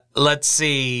Let's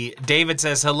see. David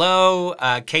says hello.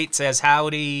 Kate says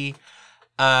howdy.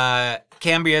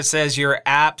 Cambria says your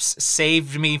apps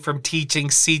saved me from teaching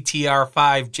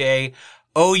CTR5, Jay.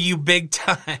 Oh, you big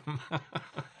time.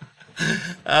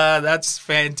 That's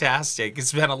fantastic.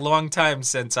 It's been a long time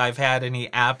since I've had any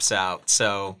apps out.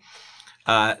 So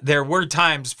there were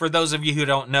times, for those of you who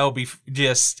don't know,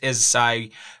 just as I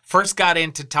first got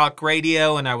into talk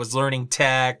radio and I was learning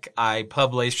tech, I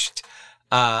published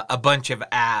a bunch of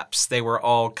apps. They were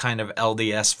all kind of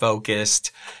LDS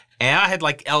focused. And I had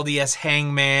like LDS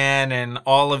Hangman and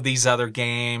all of these other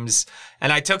games.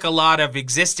 And I took a lot of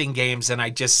existing games and I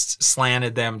just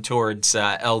slanted them towards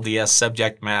LDS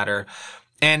subject matter.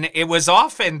 And it was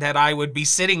often that I would be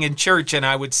sitting in church and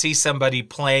I would see somebody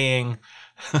playing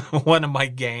one of my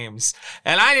games.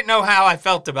 And I didn't know how I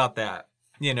felt about that,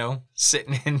 you know,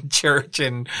 sitting in church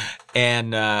and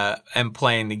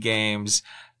playing the games.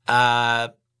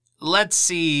 Let's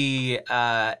see.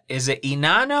 Is it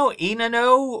Inano?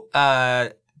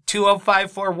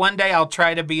 2054. One day I'll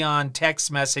try to be on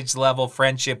text message level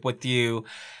friendship with you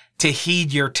to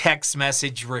heed your text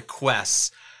message requests.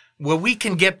 Well, we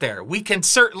can get there. We can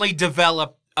certainly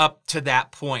develop up to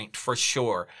that point for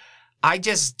sure. I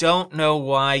just don't know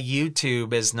why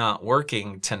YouTube is not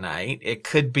working tonight. It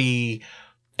could be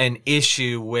an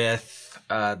issue with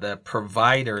the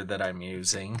provider that I'm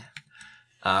using.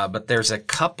 But there's a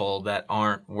couple that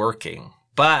aren't working.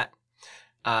 But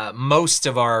most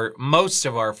of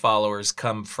our followers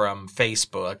come from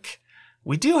Facebook.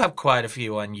 We do have quite a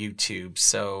few on YouTube,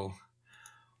 so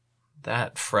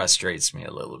that frustrates me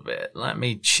a little bit. Let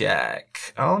me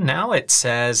check. Oh, now it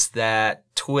says that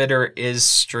Twitter is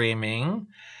streaming,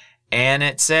 and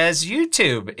it says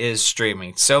YouTube is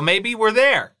streaming. So maybe we're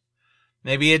there.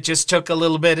 Maybe it just took a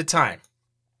little bit of time.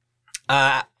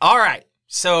 All right.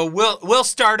 So we'll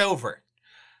start over.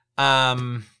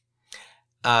 Inano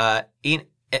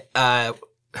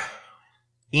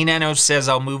says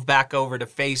I'll move back over to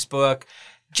Facebook.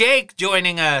 Jake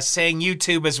joining us, saying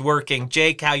YouTube is working.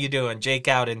 Jake, how you doing? Jake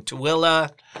out in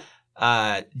Tooele.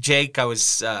 Jake, I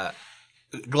was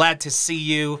glad to see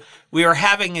you. We were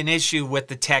having an issue with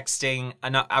the texting,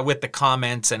 with the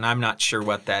comments, and I'm not sure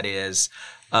what that is.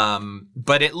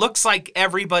 But it looks like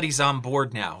everybody's on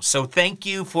board now. So thank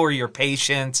you for your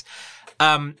patience.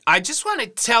 I just want to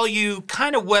tell you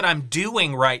kind of what I'm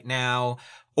doing right now,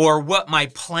 or what my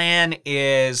plan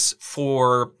is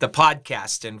for the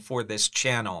podcast and for this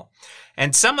channel.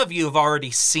 And some of you have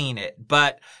already seen it,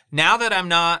 but now that I'm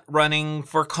not running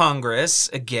for Congress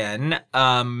again,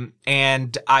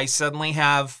 and I suddenly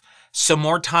have some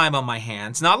more time on my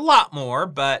hands, not a lot more,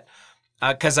 but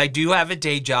because I do have a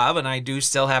day job and I do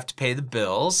still have to pay the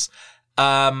bills.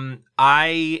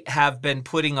 I have been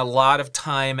putting a lot of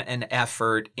time and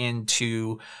effort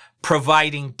into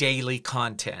providing daily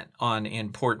content on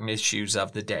important issues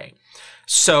of the day.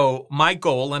 So my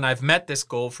goal, and I've met this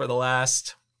goal for the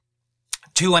last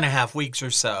 2.5 weeks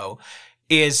or so,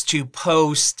 is to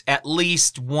post at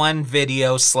least one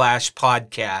video /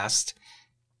 podcast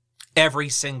every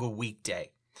single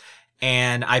weekday.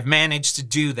 And I've managed to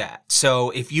do that. So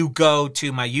if you go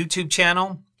to my YouTube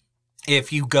channel,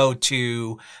 if you go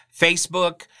to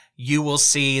Facebook, you will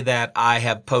see that I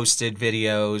have posted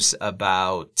videos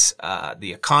about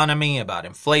the economy, about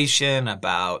inflation,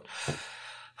 about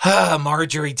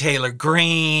Marjorie Taylor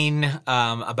Greene,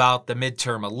 about the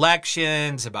midterm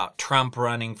elections, about Trump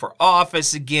running for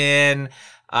office again.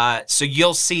 So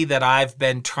you'll see that I've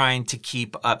been trying to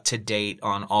keep up to date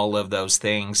on all of those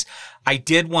things. I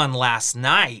did one last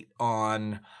night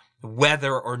on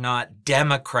whether or not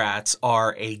Democrats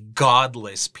are a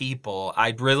godless people.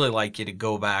 I'd really like you to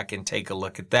go back and take a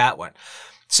look at that one.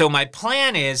 So my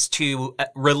plan is to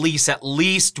release at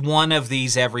least one of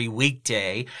these every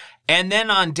weekday. And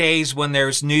then on days when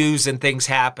there's news and things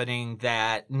happening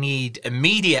that need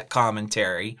immediate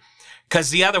commentary,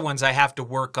 because the other ones I have to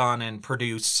work on and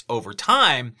produce over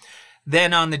time,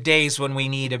 then on the days when we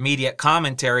need immediate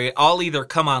commentary, I'll either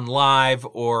come on live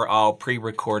or I'll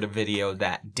pre-record a video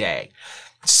that day.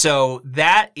 So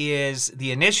that is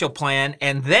the initial plan.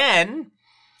 And then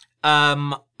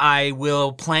I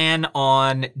will plan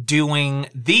on doing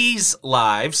these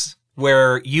lives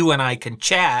where you and I can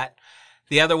chat.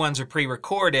 The other ones are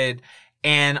pre-recorded,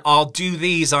 and I'll do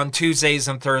these on Tuesdays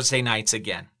and Thursday nights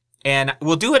again. And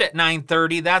we'll do it at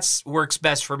 9:30. That works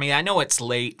best for me. I know it's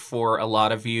late for a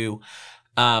lot of you,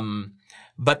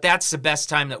 but that's the best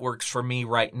time that works for me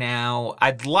right now.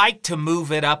 I'd like to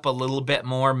move it up a little bit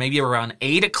more, maybe around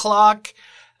 8 o'clock,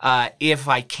 if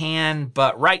I can.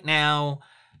 But right now,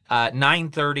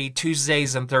 9:30,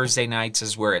 Tuesdays and Thursday nights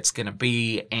is where it's going to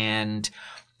be. And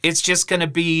it's just going to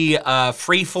be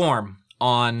free form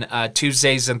on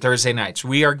Tuesdays and Thursday nights.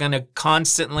 We are going to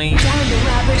constantly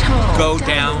go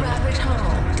down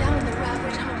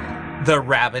the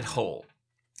rabbit hole.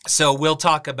 So we'll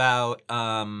talk about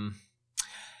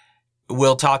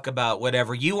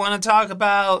whatever you want to talk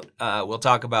about. We'll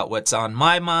talk about what's on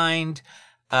my mind.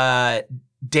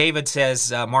 David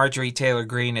says Marjorie Taylor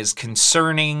Greene is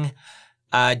concerning.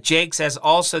 Jake says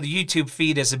also the YouTube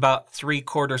feed is about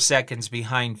 3/4 seconds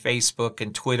behind Facebook,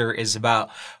 and Twitter is about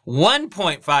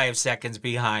 1.5 seconds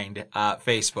behind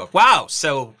Facebook. Wow.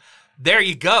 So there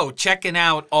you go. Checking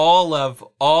out all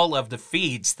of the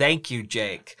feeds. Thank you,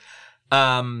 Jake.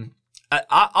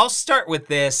 I'll start with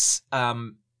this.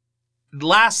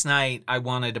 Last night I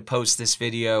wanted to post this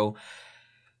video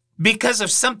because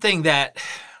of something that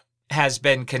has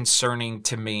been concerning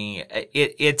to me.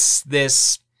 It's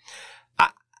this.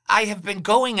 I have been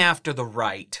going after the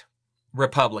right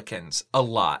Republicans a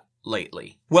lot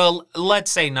lately. Well,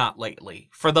 let's say not lately,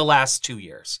 for the last 2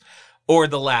 years or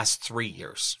the last 3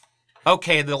 years.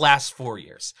 Okay, the last 4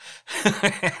 years.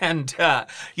 And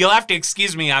you'll have to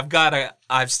excuse me.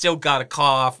 I've still got a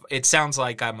cough. It sounds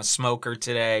like I'm a smoker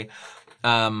today.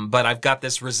 But I've got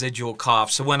this residual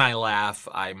cough. So when I laugh,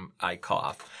 I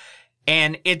cough.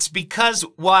 And it's because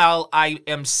while I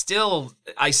still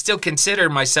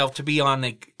consider myself to be on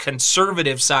the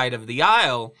conservative side of the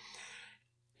aisle,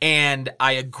 and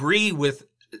I agree with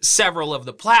several of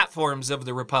the platforms of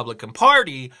the Republican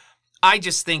Party, I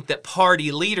just think that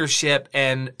party leadership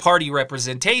and party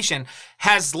representation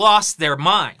has lost their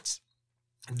minds.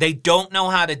 They don't know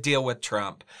how to deal with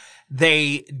Trump.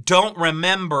 They don't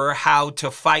remember how to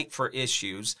fight for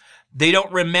issues. They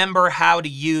don't remember how to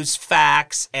use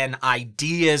facts and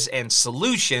ideas and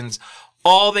solutions.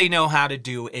 All they know how to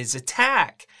do is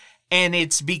attack. And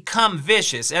it's become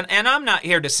vicious. And I'm not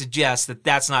here to suggest that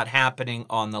that's not happening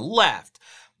on the left.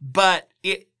 But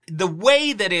the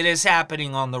way that it is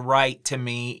happening on the right, to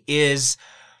me, is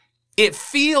it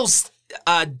feels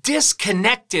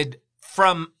disconnected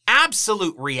from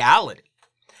absolute reality.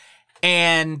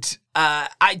 And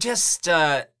I just,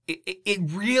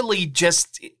 it really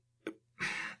just...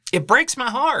 It breaks my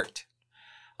heart.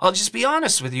 I'll just be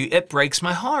honest with you. It breaks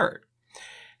my heart.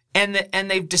 And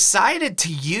they've decided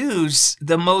to use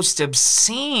the most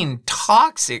obscene,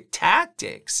 toxic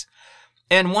tactics.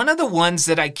 And one of the ones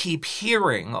that I keep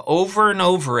hearing over and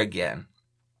over again,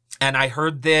 and I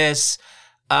heard this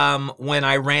when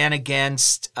I ran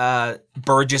against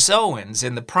Burgess Owens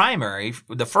in the primary,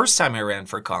 the first time I ran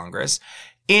for Congress,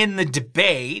 in the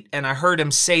debate, and I heard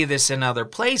him say this in other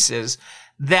places,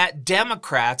 that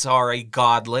Democrats are a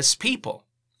godless people.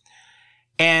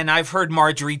 And I've heard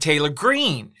Marjorie Taylor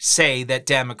Greene say that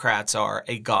Democrats are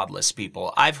a godless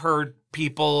people. I've heard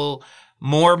people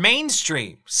more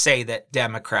mainstream say that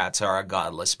Democrats are a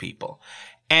godless people.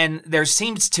 And there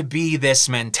seems to be this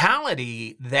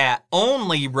mentality that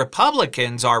only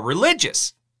Republicans are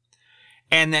religious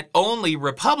and that only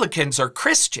Republicans are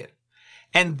Christian.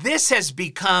 And this has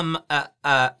become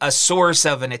a source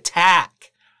of an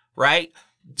attack, right?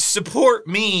 Support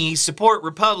me, support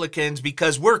Republicans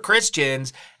because we're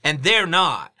Christians and they're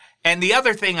not. And the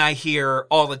other thing I hear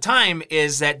all the time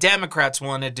is that Democrats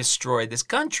want to destroy this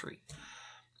country.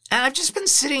 And I've just been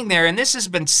sitting there, and this has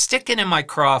been sticking in my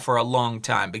craw for a long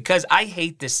time because I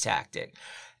hate this tactic.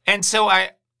 And so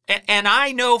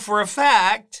I know for a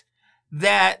fact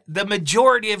that the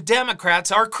majority of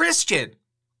Democrats are Christian.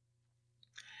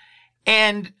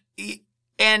 And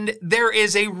there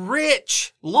is a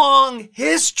rich, long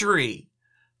history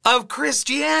of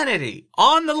Christianity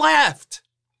on the left.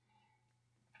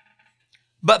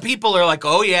 But people are like,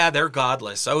 oh yeah, they're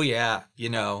godless. Oh yeah,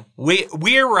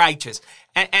 we're righteous.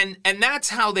 And that's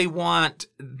how they want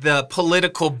the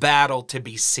political battle to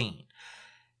be seen.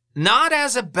 Not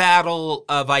as a battle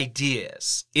of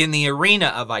ideas, in the arena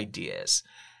of ideas.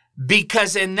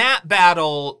 Because in that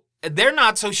battle, they're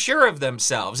not so sure of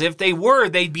themselves. If they were,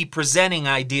 they'd be presenting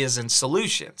ideas and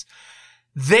solutions.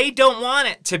 They don't want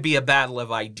it to be a battle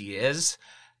of ideas,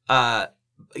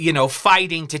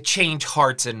 fighting to change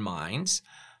hearts and minds.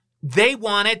 They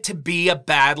want it to be a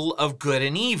battle of good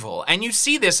and evil. And you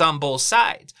see this on both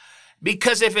sides.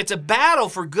 Because if it's a battle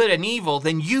for good and evil,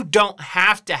 then you don't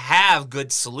have to have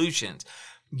good solutions.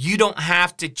 You don't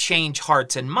have to change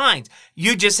hearts and minds.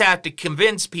 You just have to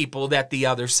convince people that the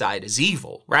other side is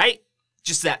evil, right?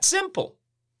 Just that simple.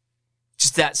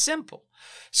 Just that simple.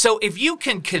 So if you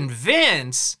can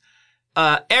convince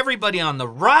everybody on the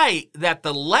right that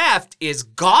the left is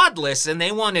godless and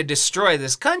they want to destroy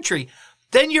this country,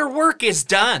 then your work is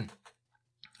done,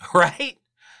 right?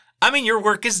 I mean, your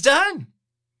work is done.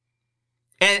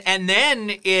 And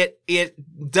then it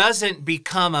doesn't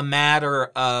become a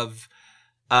matter of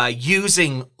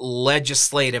using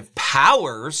legislative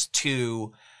powers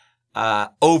to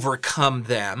overcome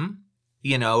them,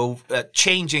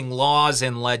 changing laws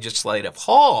in legislative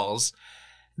halls.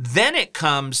 Then it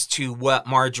comes to what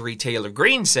Marjorie Taylor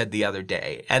Greene said the other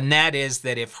day, and that is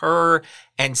that if her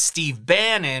and Steve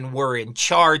Bannon were in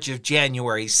charge of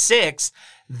January 6th,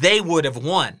 they would have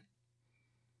won,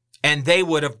 and they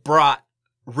would have brought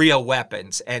real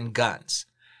weapons and guns.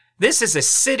 This is a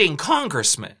sitting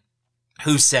congressman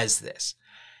who says this.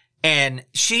 And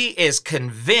she is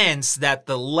convinced that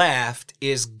the left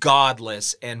is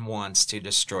godless and wants to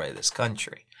destroy this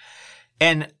country.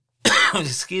 And,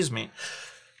 excuse me,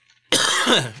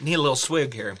 need a little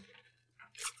swig here.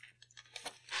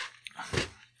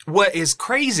 What is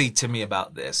crazy to me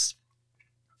about this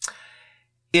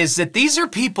is that these are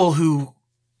people who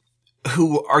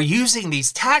are using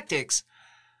these tactics.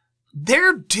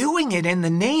 They're doing it in the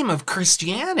name of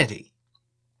Christianity.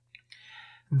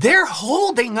 They're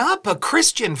holding up a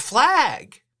Christian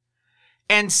flag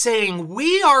and saying,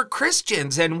 we are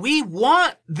Christians and we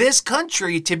want this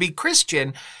country to be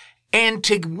Christian. And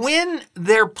to win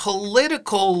their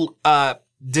political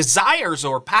desires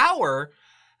or power,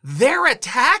 they're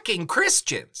attacking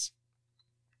Christians.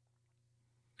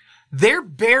 They're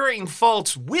bearing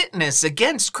false witness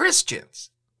against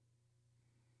Christians.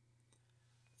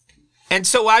 And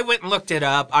so I went and looked it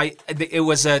up. It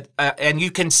was and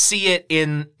you can see it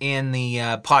in the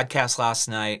podcast last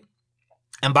night.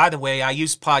 And by the way, I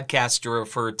use podcast to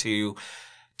refer to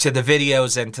the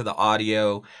videos and to the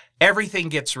audio. Everything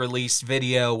gets released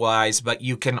video wise, but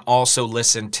you can also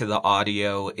listen to the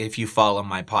audio if you follow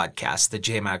my podcast. The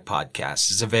JayMac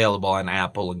podcast is available on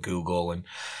Apple and Google and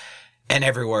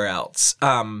everywhere else.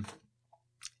 And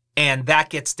that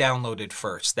gets downloaded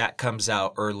first. That comes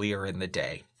out earlier in the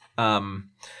day.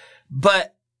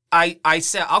 But I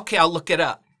said, okay, I'll look it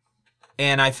up.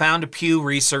 And I found a Pew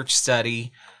Research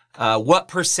study, what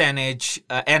percentage,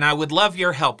 and I would love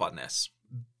your help on this.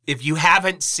 If you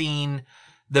haven't seen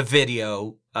the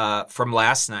video, from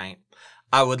last night,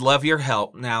 I would love your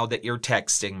help now that you're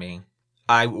texting me.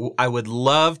 I would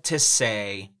love to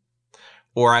say,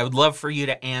 or I would love for you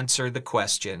to answer the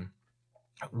question,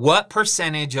 what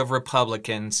percentage of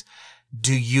Republicans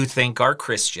do you think are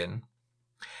Christian?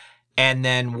 And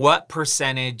then what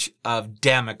percentage of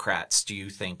Democrats do you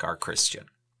think are Christian?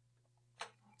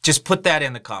 Just put that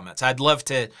in the comments. I'd love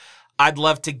to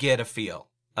get a feel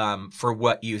for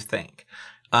what you think.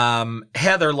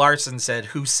 Heather Larson said,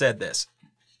 who said this?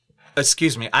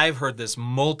 Excuse me. I've heard this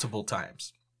multiple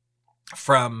times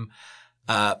from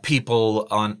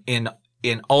people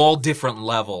in all different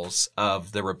levels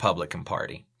of the Republican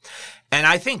Party. And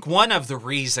I think one of the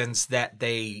reasons that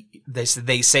they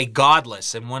say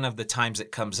godless, and one of the times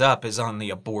it comes up, is on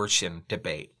the abortion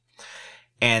debate.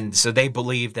 And so they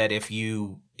believe that if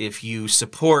you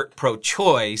support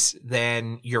pro-choice,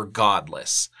 then you're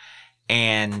godless.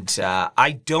 And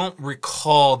I don't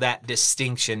recall that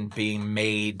distinction being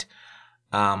made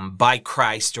by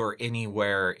Christ or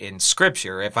anywhere in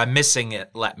Scripture. If I'm missing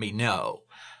it, let me know.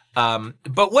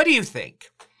 But what do you think?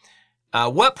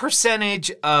 What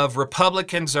percentage of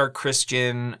Republicans are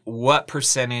Christian? What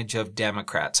percentage of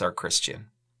Democrats are Christian?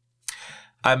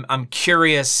 I'm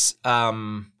curious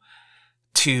to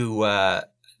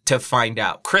find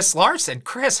out. Chris Larson,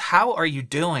 Chris, how are you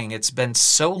doing? It's been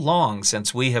so long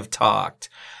since we have talked.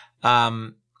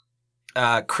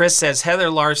 Chris says, Heather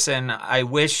Larson, I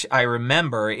wish I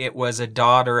remember. It was a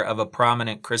daughter of a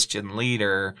prominent Christian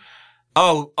leader.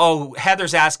 Oh,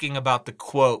 Heather's asking about the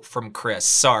quote from Chris.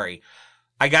 Sorry.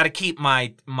 I got to keep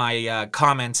my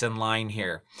comments in line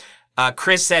here.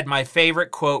 Chris said, my favorite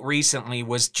quote recently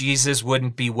was, Jesus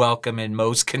wouldn't be welcome in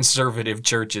most conservative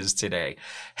churches today.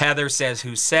 Heather says,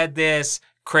 who said this?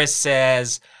 Chris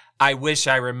says, I wish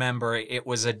I remember. It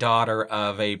was a daughter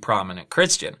of a prominent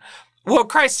Christian. Well,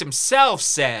 Christ himself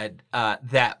said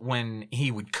that when he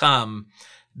would come,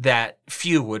 that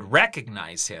few would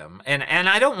recognize him. And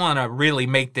I don't want to really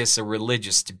make this a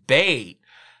religious debate.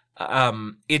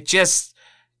 It just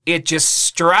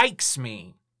strikes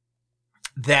me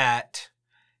that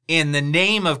in the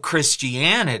name of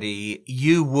Christianity,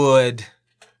 you would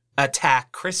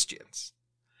attack Christians,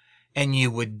 and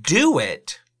you would do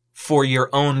it for your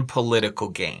own political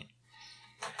gain.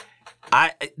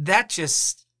 That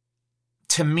just,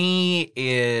 to me,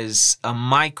 is a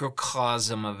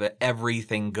microcosm of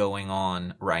everything going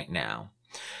on right now.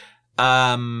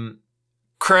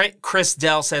 Chris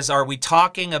Dell says, are we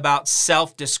talking about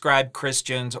self-described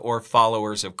Christians or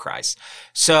followers of Christ?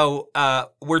 So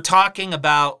we're talking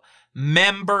about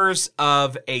members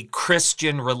of a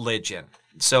Christian religion.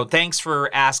 So thanks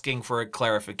for asking for a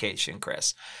clarification,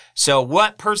 Chris. So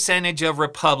what percentage of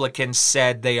Republicans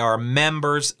said they are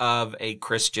members of a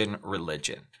Christian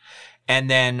religion? And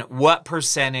then what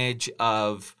percentage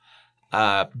of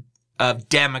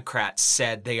Democrats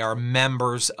said they are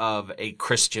members of a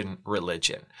Christian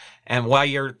religion? And while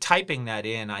you're typing that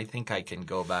in, I think I can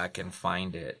go back and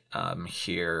find it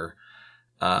here.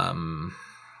 I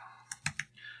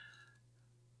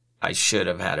should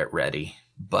have had it ready,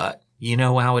 but you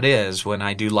know how it is when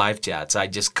I do live chats. I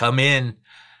just come in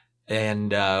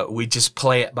and we just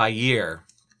play it by ear.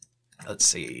 Let's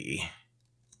see.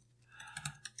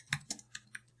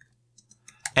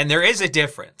 And there is a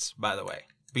difference, by the way,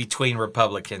 between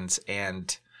Republicans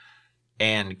and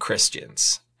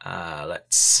Christians.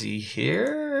 Let's see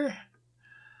here.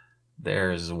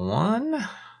 There's one.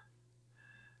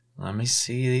 Let me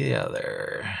see the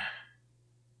other.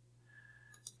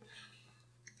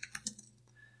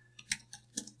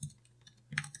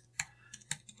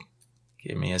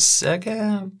 Give me a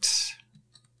second.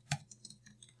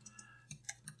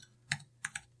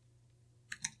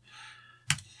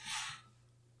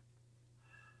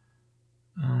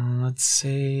 Let's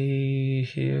see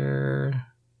here.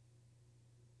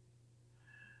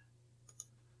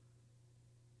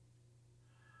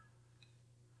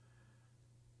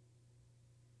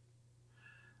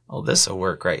 Oh, this will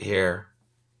work right here.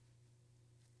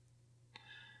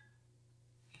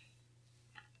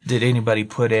 Did anybody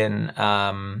put in?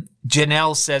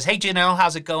 Janelle says, hey, Janelle,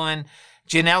 how's it going?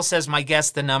 Janelle says, my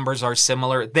guess the numbers are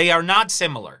similar. They are not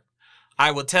similar.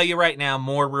 I will tell you right now,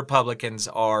 more Republicans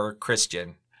are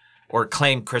Christian or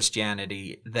claim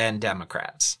Christianity than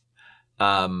Democrats.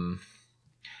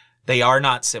 They are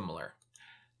not similar.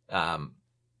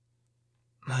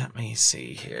 Let me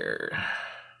see here.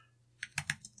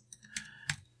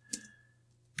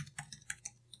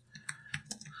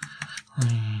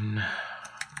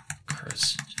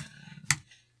 Christian.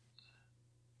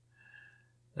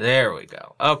 There we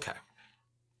go. Okay.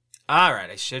 All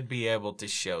right. I should be able to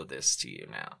show this to you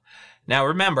now. Now,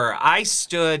 remember, I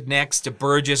stood next to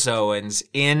Burgess Owens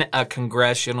in a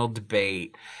congressional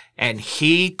debate, and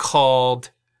he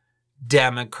called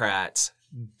Democrats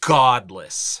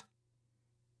godless.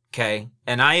 Okay?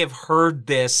 And I have heard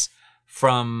this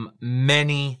from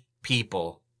many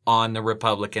people on the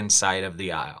Republican side of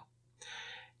the aisle.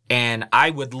 And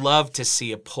I would love to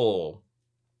see a poll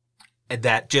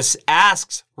that just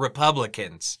asks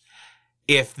Republicans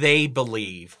if they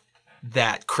believe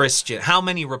that how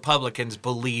many Republicans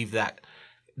believe that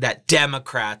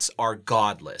Democrats are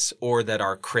godless or that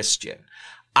are Christian.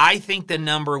 I think the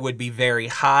number would be very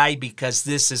high because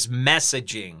this is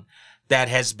messaging that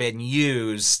has been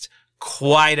used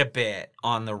quite a bit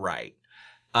on the right.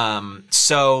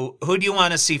 So who do you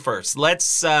want to see first? Let's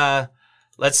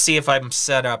see if I'm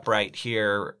set up right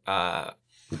here.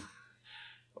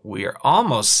 We are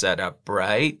almost set up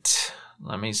right.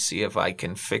 Let me see if I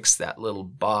can fix that little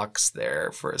box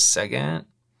there for a second.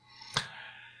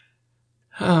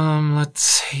 Let's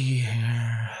see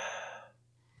here.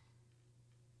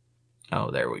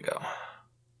 Oh, there we go.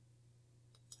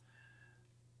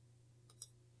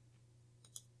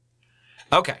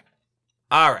 Okay.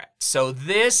 All right. So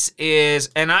this is,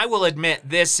 and I will admit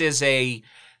this is a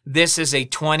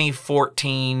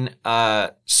 2014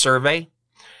 survey.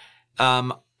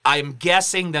 I'm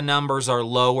guessing the numbers are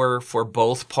lower for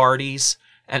both parties.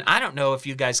 And I don't know if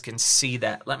you guys can see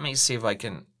that. Let me see if I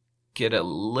can get a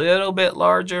little bit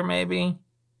larger maybe.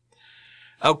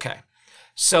 Okay.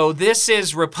 So this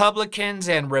is Republicans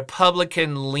and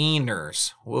Republican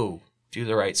leaners. Whoa, do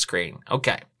the right screen.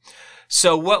 Okay.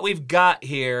 So what we've got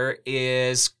here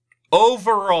is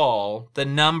overall, the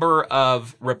number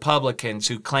of Republicans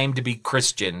who claim to be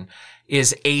Christian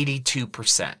is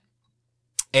 82%.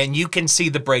 And you can see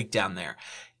the breakdown there.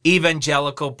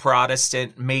 Evangelical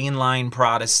Protestant, mainline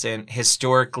Protestant,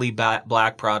 historically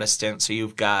black Protestant. So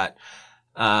you've got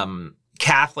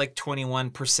Catholic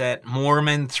 21%,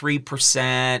 Mormon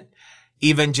 3%,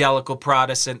 Evangelical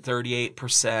Protestant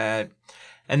 38%.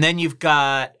 And then you've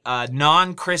got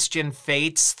non-Christian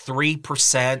faiths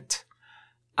 3%.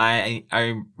 I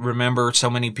remember so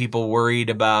many people worried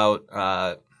about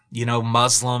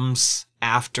Muslims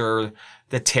after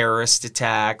the terrorist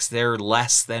attacks. They're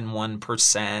less than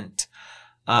 1%.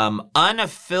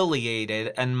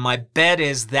 Unaffiliated, and my bet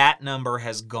is that number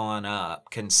has gone up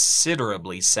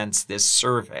considerably since this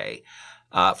survey,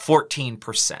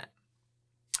 14%.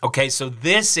 Okay, so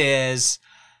this is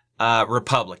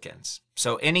Republicans.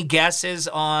 So any guesses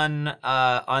on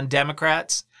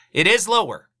Democrats? It is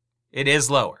lower. It is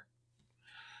lower.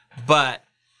 But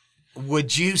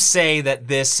would you say that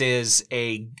this is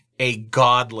a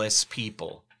godless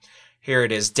people? Here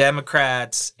it is,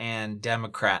 Democrats and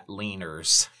Democrat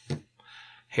leaners.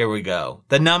 Here we go.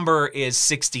 The number is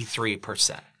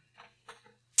 63%.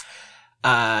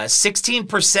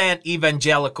 16%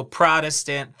 evangelical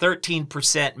Protestant, 13%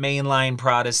 mainline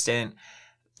Protestant,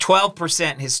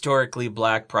 12% historically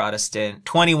black Protestant,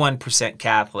 21%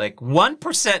 Catholic,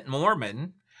 1%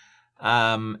 Mormon,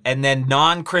 and then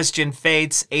non-Christian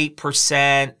faiths,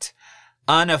 8%,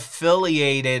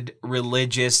 unaffiliated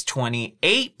religious,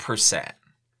 28%.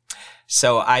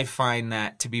 So I find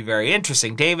that to be very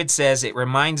interesting. David says, it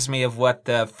reminds me of what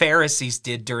the Pharisees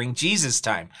did during Jesus'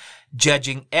 time,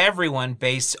 judging everyone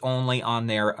based only on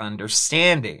their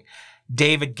understanding.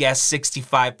 David guessed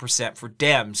 65% for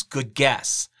Dems. Good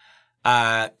guess.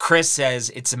 Chris says,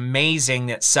 it's amazing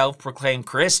that self-proclaimed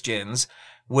Christians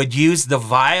would use the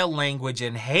vile language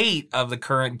and hate of the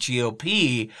current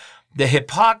GOP. The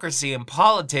hypocrisy in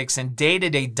politics and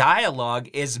day-to-day dialogue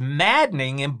is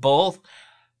maddening in both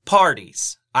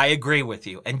parties. I agree with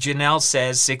you. And Janelle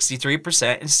says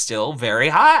 63% is still very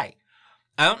high.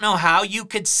 I don't know how you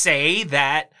could say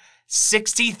that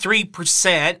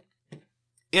 63%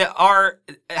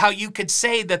 how you could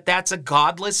say that that's a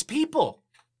godless people.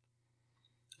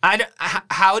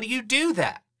 How do you do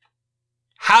that?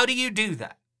 How do you do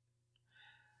that?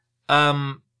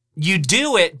 You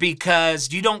do it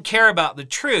because you don't care about the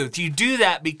truth. You do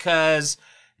that because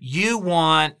you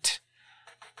want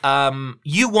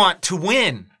to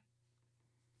win.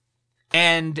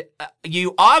 And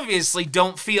you obviously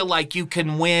don't feel like you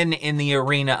can win in the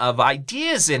arena of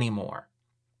ideas anymore.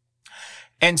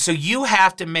 And so you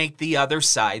have to make the other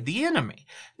side the enemy.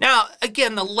 Now,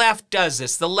 again, the left does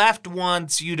this. The left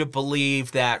wants you to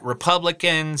believe that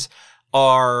Republicans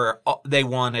they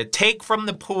want to take from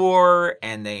the poor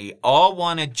and they all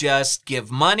want to just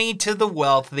give money to the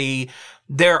wealthy.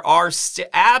 There are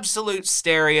absolute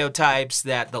stereotypes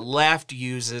that the left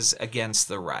uses against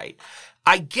the right.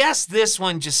 I guess this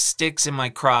one just sticks in my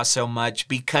craw so much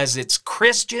because it's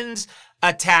Christians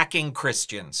attacking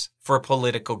Christians for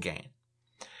political gain.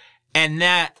 And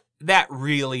that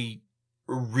really,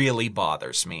 really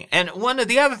bothers me. And one of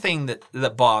the other thing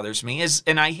that bothers me is,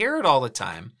 and I hear it all the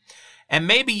time, and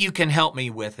maybe you can help me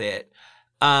with it.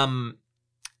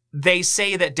 They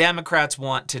say that Democrats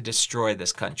want to destroy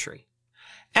this country.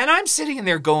 And I'm sitting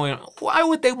there going, why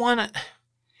would they want to?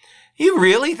 You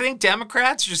really think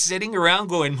Democrats are sitting around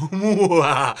going,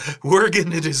 we're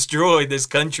going to destroy this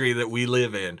country that we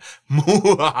live in?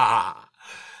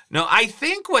 No, I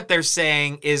think what they're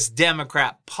saying is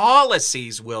Democrat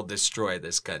policies will destroy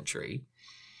this country.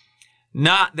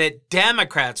 Not that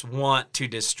Democrats want to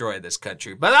destroy this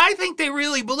country. But I think they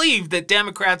really believe that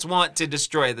Democrats want to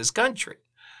destroy this country.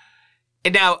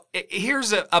 And now,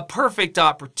 here's a perfect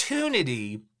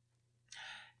opportunity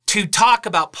to talk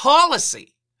about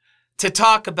policy, to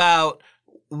talk about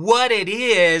what it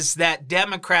is that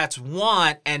Democrats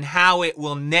want and how it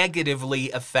will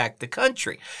negatively affect the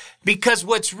country. Because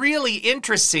what's really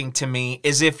interesting to me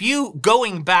is if you,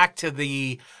 going back to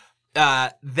the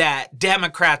that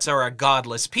Democrats are a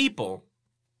godless people,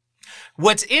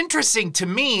 what's interesting to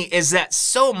me is that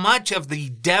so much of the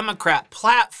Democrat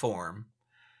platform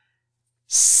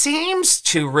seems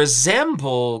to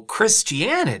resemble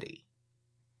Christianity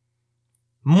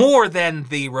more than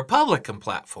the Republican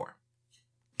platform.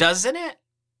 Doesn't it?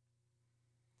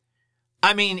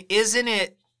 I mean, isn't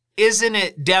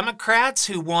it Democrats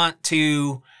who want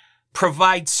to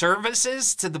provide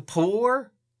services to the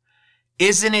poor?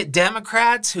 Isn't it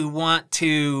Democrats who want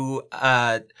to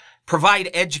provide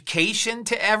education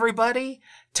to everybody,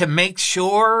 to make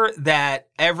sure that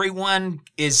everyone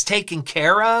is taken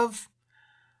care of,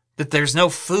 that there's no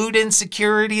food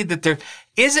insecurity, that there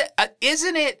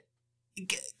isn't it?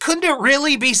 Couldn't it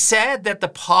really be said that the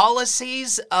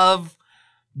policies of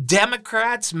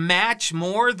Democrats match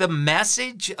more the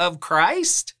message of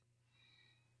Christ?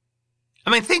 I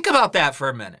mean, think about that for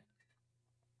a minute.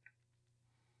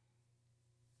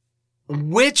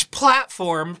 Which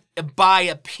platform, by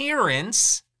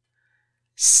appearance,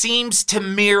 seems to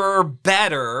mirror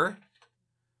better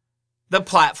the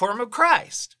platform of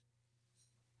Christ?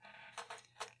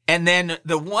 And then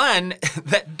the one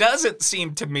that doesn't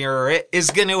seem to mirror it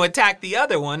is going to attack the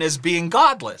other one as being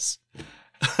godless.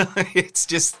 It's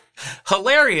just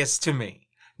hilarious to me.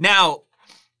 Now,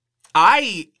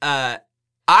 my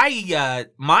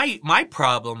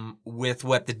problem with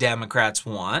what the Democrats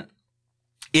want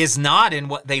is not in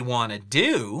what they want to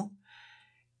do.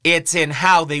 It's in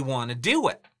how they want to do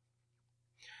it.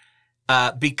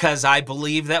 Because I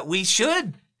believe that we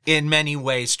should in many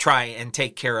ways try and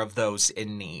take care of those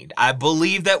in need. I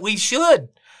believe that we should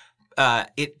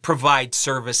it provides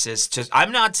services to.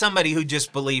 I'm not somebody who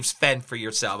just believes fend for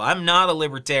yourself. I'm not a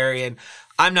libertarian.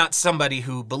 I'm not somebody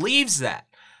who believes that.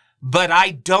 But I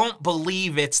don't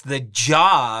believe it's the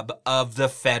job of the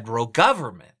federal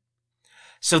government.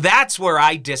 So that's where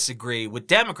I disagree with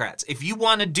Democrats. If you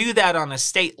want to do that on a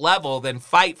state level, then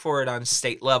fight for it on a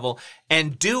state level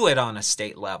and do it on a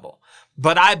state level.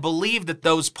 But I believe that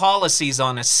those policies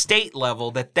on a state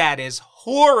level, that is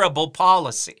horrible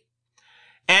policy.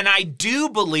 And I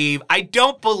don't believe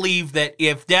that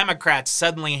if Democrats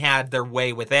suddenly had their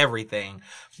way with everything,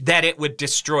 that it would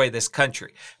destroy this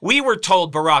country. We were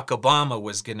told Barack Obama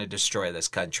was going to destroy this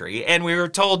country, and we were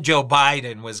told Joe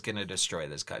Biden was going to destroy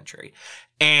this country.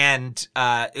 And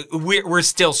we're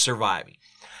still surviving.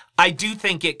 I do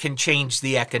think it can change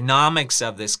the economics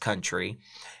of this country.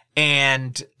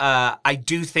 And I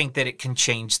do think that it can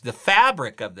change the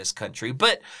fabric of this country.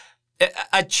 But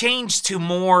a change to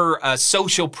more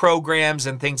social programs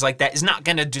and things like that is not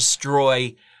going to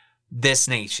destroy this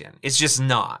nation. It's just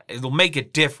not. It'll make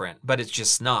it different, but it's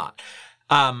just not.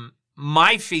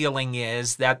 My feeling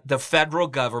is that the federal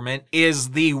government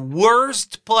is the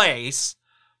worst place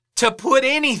to put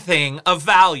anything of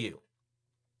value.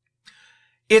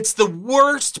 It's the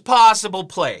worst possible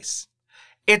place.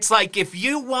 It's like if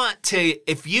you want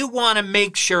to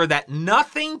make sure that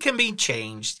nothing can be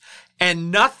changed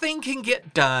and nothing can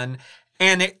get done,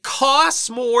 and it costs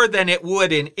more than it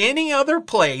would in any other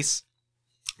place,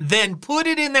 then put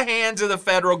it in the hands of the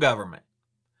federal government.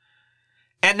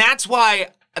 And that's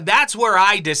where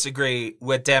I disagree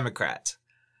with Democrats,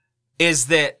 is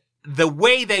that the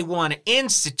way they want to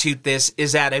institute this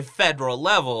is at a federal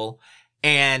level,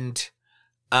 and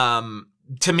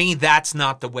to me, that's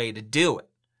not the way to do it.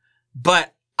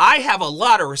 But I have a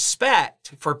lot of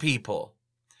respect for people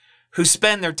who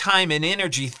spend their time and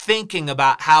energy thinking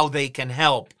about how they can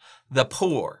help the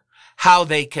poor, how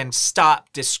they can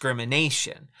stop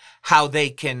discrimination, how they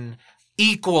can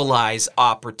equalize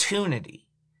opportunity.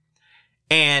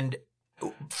 And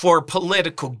for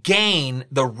political gain,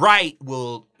 the right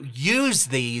will use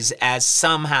these as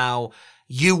somehow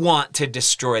you want to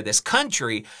destroy this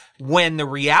country, when the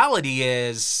reality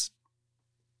is,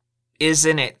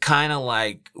 isn't it kind of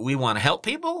like we want to help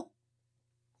people?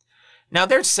 Now,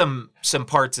 there's some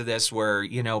parts of this where,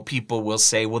 people will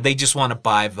say, well, they just want to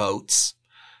buy votes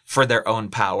for their own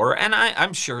power. And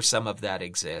I'm sure some of that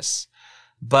exists.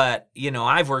 But,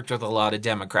 I've worked with a lot of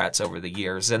Democrats over the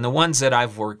years, and the ones that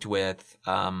I've worked with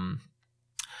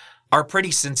are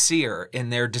pretty sincere in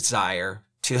their desire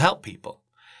to help people.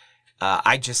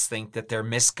 I just think that they're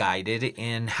misguided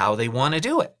in how they want to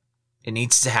do it. It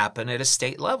needs to happen at a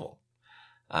state level.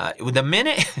 The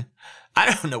minute, I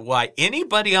don't know why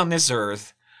anybody on this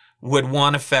earth would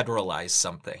want to federalize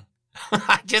something.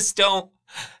 I just don't.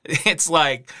 It's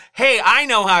like, hey, I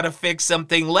know how to fix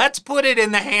something. Let's put it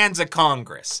in the hands of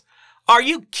Congress. Are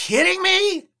you kidding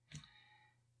me?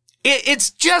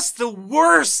 It's just the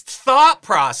worst thought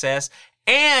process.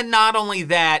 And not only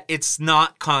that, it's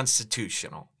not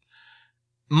constitutional.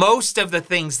 Most of the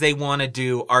things they want to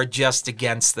do are just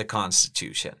against the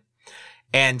Constitution.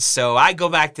 And so I go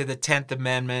back to the 10th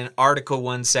Amendment, Article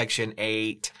 1, Section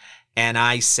 8, and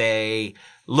I say,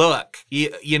 look,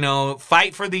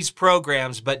 fight for these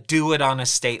programs, but do it on a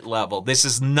state level. This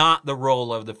is not the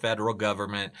role of the federal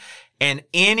government. And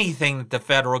anything that the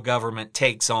federal government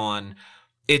takes on,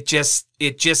 it just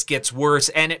gets worse,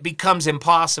 and it becomes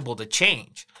impossible to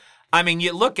change. I mean,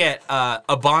 you look at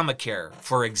Obamacare,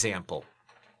 for example.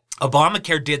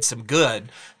 Obamacare did some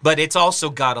good, but it's also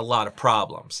got a lot of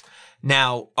problems.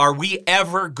 Now, are we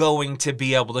ever going to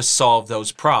be able to solve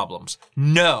those problems?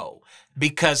 No,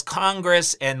 because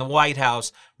Congress and the White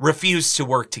House refuse to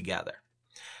work together.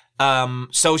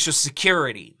 Social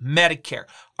Security, Medicare,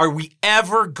 are we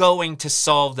ever going to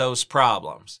solve those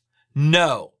problems?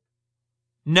 No,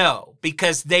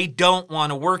 because they don't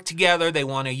want to work together. They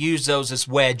want to use those as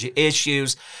wedge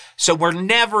issues. So we're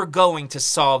never going to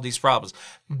solve these problems.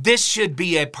 This should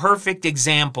be a perfect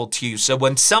example to you. So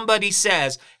when somebody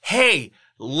says, hey,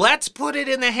 let's put it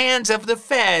in the hands of the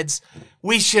feds,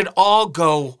 we should all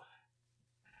go,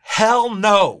 hell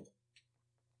no.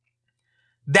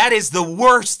 That is the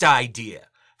worst idea.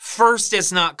 First,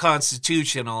 it's not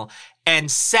constitutional. And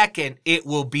second, it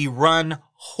will be run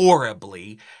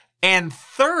horribly. And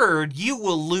third, you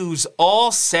will lose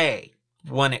all say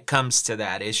when it comes to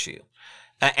that issue.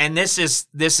 And this is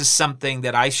something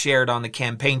that I shared on the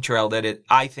campaign trail that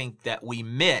I think that we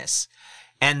miss.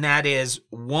 And that is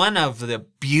one of the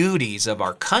beauties of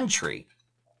our country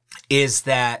is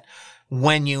that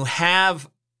when you have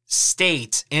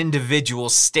states, individual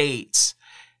states,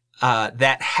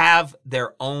 that have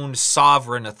their own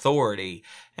sovereign authority.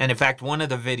 And in fact, one of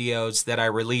the videos that I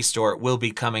released, or it will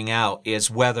be coming out, is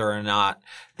whether or not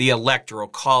the Electoral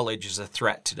College is a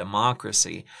threat to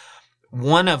democracy.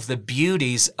 One of the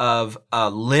beauties of a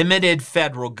limited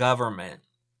federal government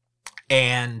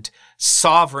and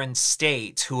sovereign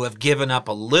states who have given up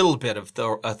a little bit of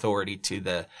authority to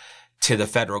the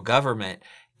federal government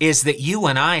is that you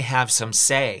and I have some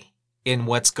say in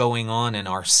what's going on in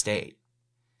our state.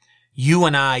 You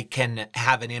and I can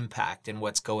have an impact in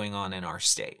what's going on in our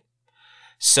state.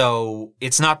 So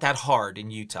it's not that hard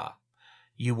in Utah.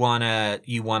 You want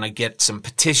to get some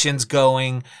petitions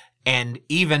going, and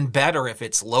even better if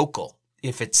it's local,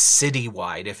 if it's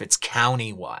citywide, if it's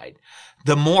countywide.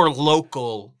 The more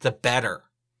local, the better.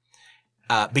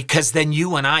 Because then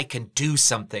you and I can do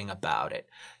something about it.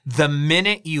 The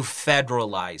minute you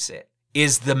federalize it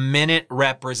is the minute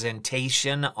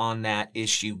representation on that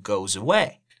issue goes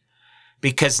away.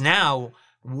 Because now,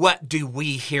 what do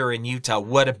we here in Utah,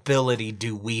 what ability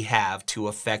do we have to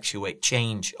effectuate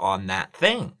change on that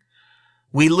thing?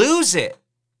 We lose it.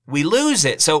 We lose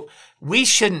it. So we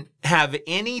shouldn't have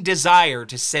any desire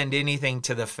to send anything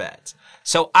to the feds.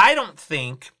 So I don't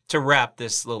think, to wrap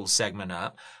this little segment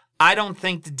up, I don't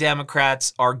think the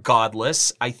Democrats are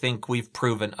godless. I think we've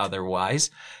proven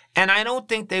otherwise. And I don't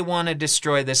think they want to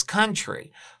destroy this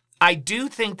country. I do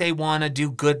think they want to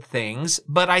do good things,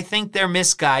 but I think they're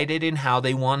misguided in how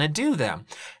they want to do them.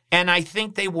 And I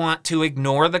think they want to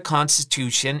ignore the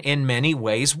Constitution in many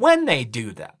ways when they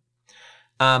do them.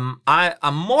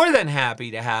 I'm more than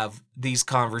happy to have these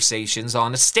conversations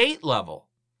on a state level,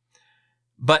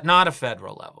 but not a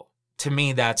federal level. To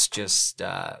me, that's just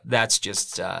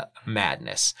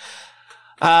madness.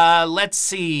 Let's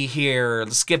see here.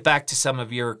 Let's get back to some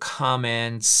of your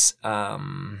comments.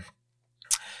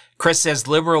 Chris says,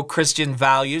 liberal Christian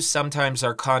values sometimes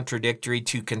are contradictory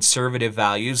to conservative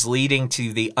values, leading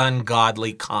to the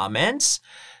ungodly comments.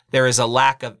 There is a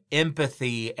lack of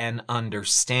empathy and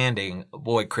understanding.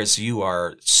 Boy, Chris, you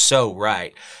are so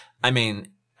right. I mean,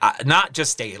 not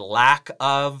just a lack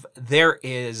of, there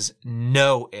is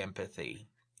no empathy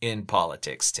in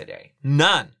politics today.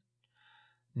 None.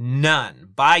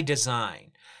 By design.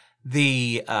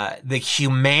 The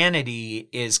humanity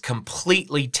is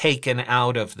completely taken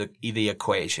out of the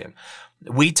equation.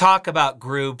 We talk about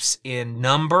groups in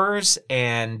numbers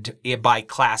and by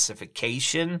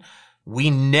classification. We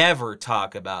never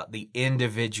talk about the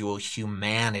individual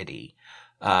humanity.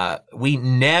 We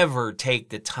never take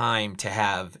the time to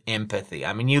have empathy.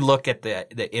 I mean, you look at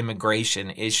the immigration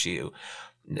issue.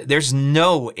 There's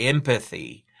no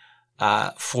empathy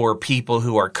for people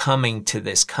who are coming to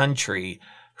this country,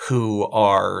 who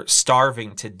are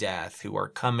starving to death, who are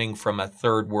coming from a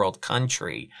third world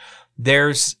country.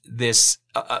 There's this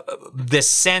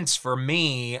sense for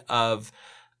me of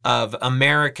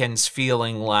Americans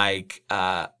feeling like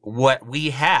what we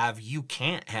have, you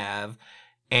can't have,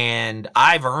 and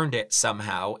I've earned it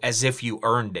somehow, as if you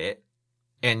earned it,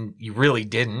 and you really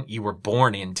didn't. You were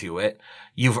born into it.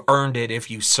 You've earned it if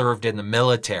you served in the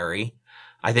military.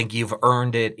 I think you've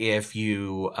earned it if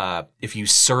you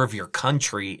serve your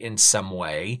country in some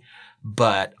way.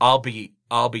 But I'll be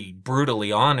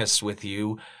brutally honest with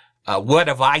you. What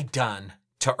have I done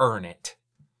to earn it?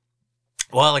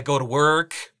 Well, I go to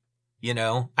work,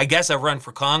 I guess I've run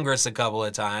for Congress a couple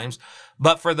of times,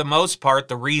 but for the most part,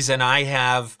 the reason I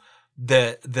have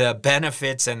the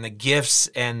benefits and the gifts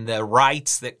and the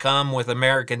rights that come with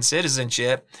American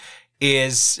citizenship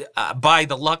is by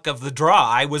the luck of the draw.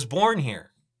 I was born here.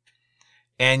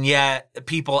 And yet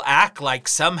people act like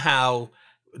somehow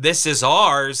this is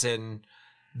ours and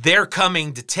they're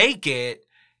coming to take it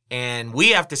and we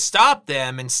have to stop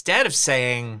them, instead of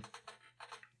saying,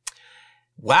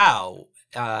 wow,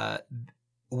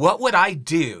 what would I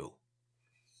do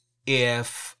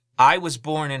if I was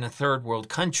born in a third world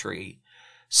country,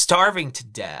 starving to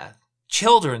death,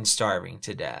 children starving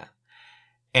to death,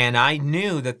 and I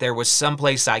knew that there was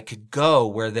someplace I could go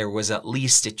where there was at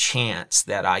least a chance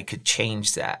that I could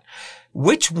change that?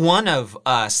 Which one of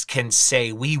us can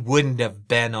say we wouldn't have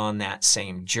been on that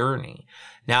same journey?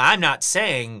 Now, I'm not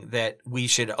saying that we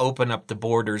should open up the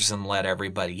borders and let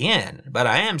everybody in, but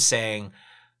I am saying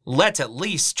let's at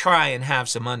least try and have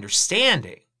some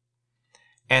understanding.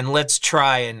 And let's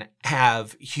try and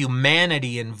have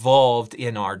humanity involved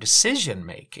in our decision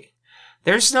making.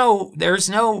 There's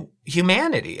no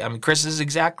humanity. I mean, Chris is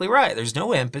exactly right. There's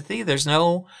no empathy. There's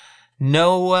no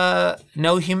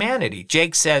humanity.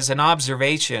 Jake says, an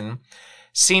observation,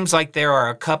 seems like there are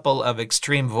a couple of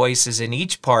extreme voices in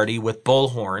each party with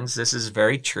bullhorns. This is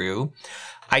very true.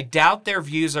 I doubt their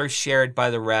views are shared by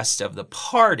the rest of the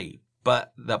party,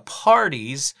 but the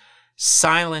party's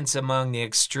silence among the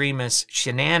extremist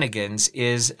shenanigans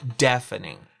is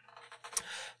deafening.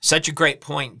 Such a great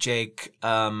point, Jake.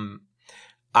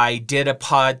 I did a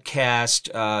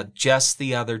podcast just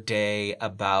the other day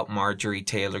about Marjorie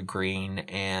Taylor Greene,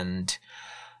 and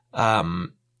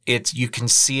you can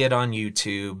see it on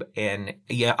YouTube. And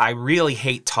yeah, I really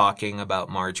hate talking about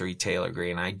Marjorie Taylor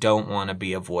Greene. I don't want to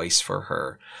be a voice for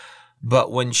her.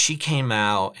 But when she came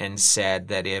out and said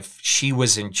that if she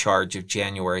was in charge of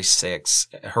January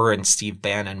 6th, her and Steve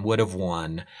Bannon would have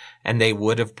won and they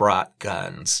would have brought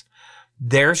guns,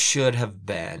 there should have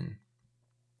been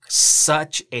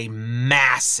such a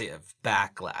massive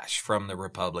backlash from the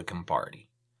Republican Party.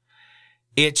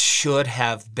 It should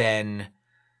have been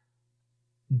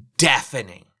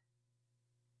deafening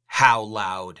how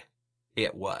loud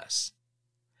it was.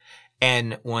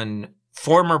 And when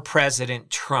former President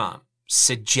Trump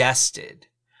suggested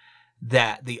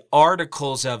that the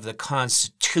articles of the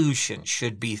Constitution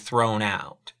should be thrown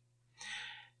out,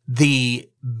 the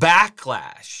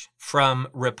backlash from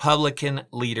Republican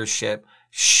leadership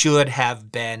should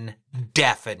have been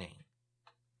deafening.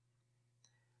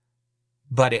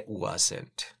 But it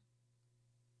wasn't.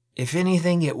 If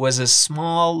anything, it was a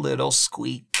small little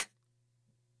squeak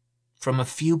from a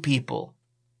few people.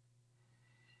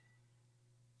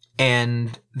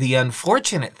 And the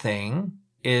unfortunate thing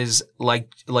is,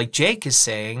 like Jake is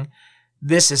saying,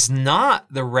 this is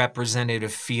not the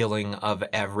representative feeling of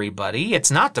everybody.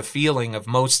 It's not the feeling of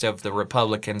most of the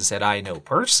Republicans that I know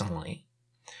personally.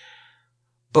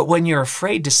 But when you're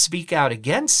afraid to speak out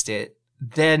against it,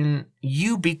 then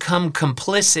you become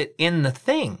complicit in the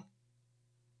thing.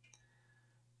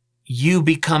 You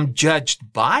become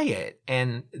judged by it.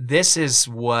 And this is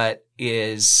what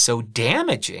is so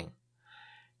damaging,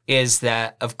 is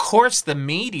that, of course, the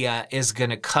media is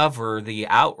going to cover the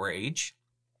outrage,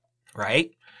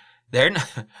 right? They're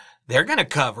going to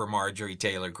cover Marjorie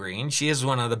Taylor Greene. She is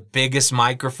one of the biggest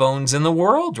microphones in the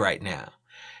world right now.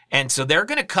 And so they're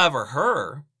going to cover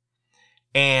her.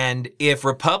 And if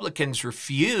Republicans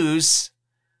refuse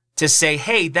to say,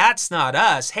 hey, that's not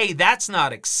us, hey, that's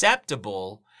not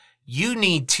acceptable, you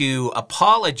need to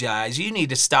apologize, you need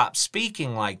to stop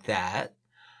speaking like that,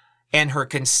 and her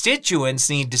constituents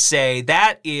need to say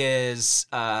that is,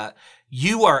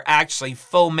 you are actually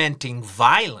fomenting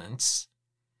violence,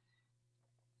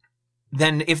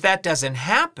 then if that doesn't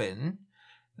happen,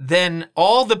 then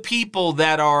all the people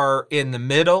that are in the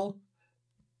middle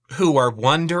who are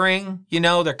wondering,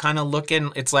 they're kind of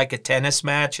looking, it's like a tennis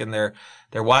match, and they're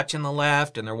watching the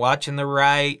left and they're watching the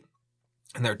right,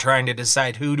 and they're trying to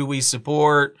decide, who do we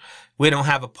support? We don't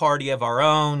have a party of our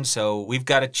own, so we've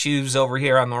got to choose over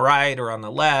here on the right or on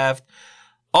the left.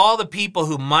 All the people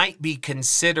who might be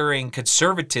considering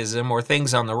conservatism or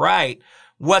things on the right,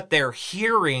 what they're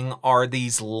hearing are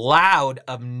these loud,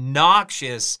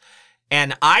 obnoxious,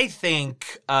 and I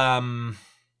think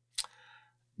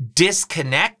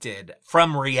disconnected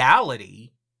from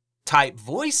reality type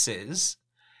voices,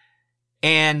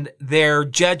 and they're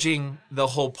judging the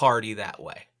whole party that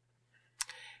way.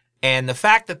 And the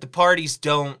fact that the parties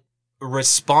don't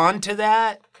respond to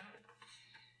that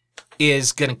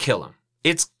is going to kill them.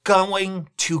 It's going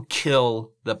to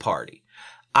kill the party.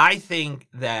 I think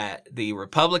that the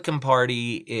Republican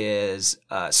Party is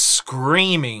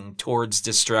screaming towards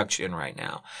destruction right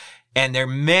now. And there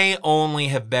may only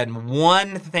have been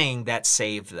one thing that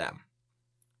saved them.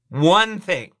 One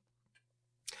thing.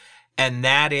 And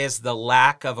that is the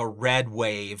lack of a red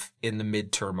wave in the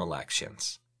midterm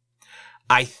elections.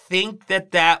 I think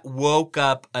that woke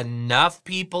up enough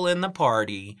people in the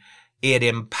party. It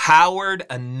empowered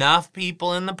enough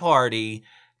people in the party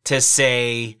to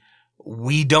say,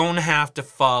 we don't have to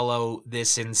follow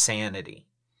this insanity.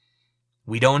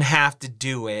 We don't have to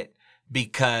do it,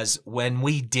 because when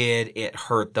we did, it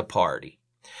hurt the party.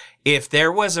 If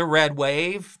there was a red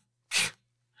wave,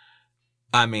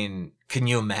 I mean, can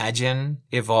you imagine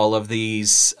if all of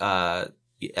these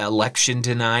election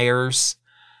deniers,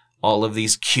 all of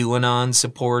these QAnon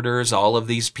supporters, all of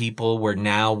these people were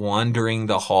now wandering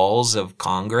the halls of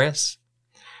Congress,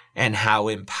 and how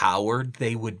empowered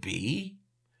they would be?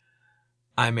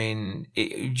 I mean,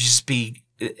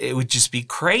 it would just be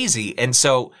crazy. And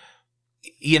so,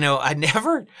 I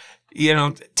never,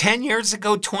 10 years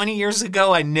ago, 20 years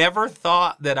ago, I never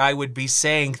thought that I would be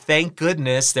saying, thank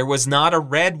goodness there was not a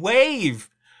red wave,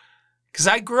 because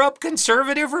I grew up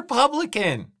conservative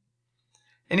Republican.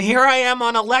 And here I am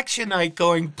on election night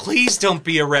going, please don't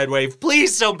be a red wave.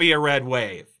 Please don't be a red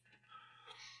wave.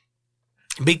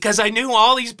 Because I knew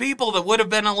all these people that would have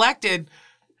been elected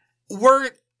were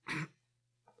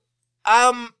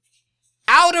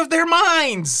out of their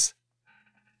minds.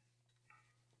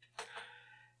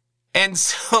 And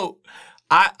so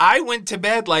I went to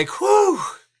bed like, whew,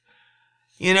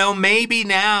 maybe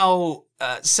now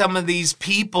some of these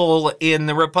people in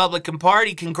the Republican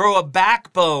Party can grow a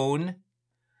backbone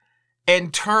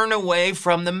and turn away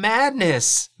from the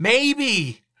madness.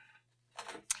 Maybe.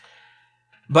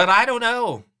 But I don't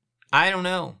know.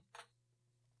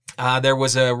 There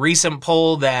was a recent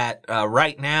poll that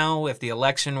right now, if the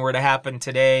election were to happen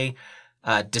today,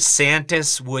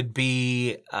 DeSantis would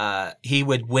be, he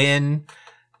would win,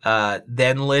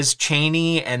 then Liz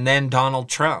Cheney, and then Donald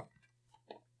Trump.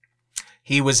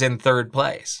 He was in third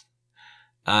place.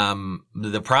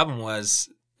 The problem was,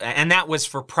 and that was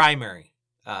for primary,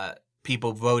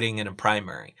 people voting in a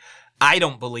primary. I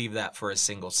don't believe that for a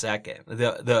single second.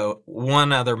 The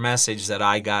one other message that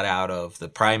I got out of the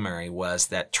primary was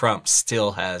that Trump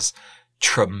still has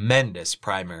tremendous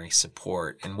primary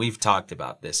support. And we've talked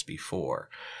about this before.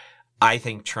 I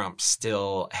think Trump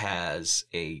still has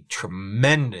a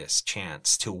tremendous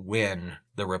chance to win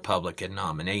the Republican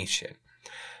nomination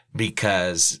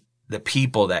because the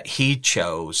people that he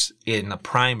chose in the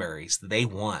primaries, they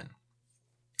won.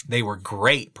 They were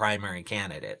great primary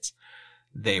candidates.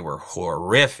 They were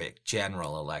horrific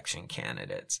general election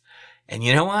candidates. And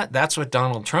you know what? That's what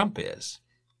Donald Trump is.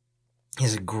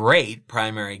 He's a great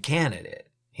primary candidate.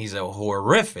 He's a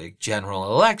horrific general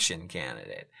election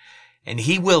candidate. And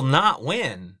he will not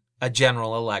win a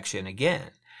general election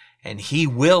again. And he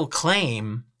will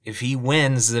claim, if he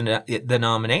wins the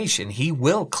nomination, he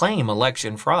will claim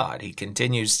election fraud. He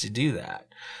continues to do that.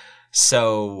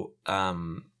 So,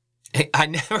 I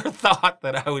never thought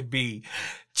that I would be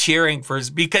cheering for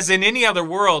because in any other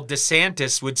world,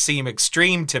 DeSantis would seem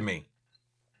extreme to me.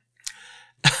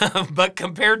 But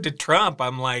compared to Trump,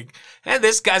 I'm like, hey,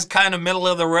 this guy's kind of middle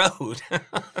of the road.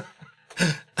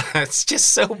 It's just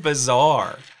so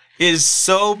bizarre. It is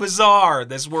so bizarre,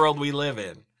 this world we live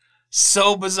in.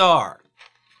 So bizarre.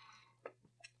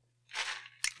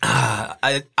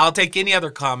 I'll take any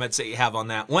other comments that you have on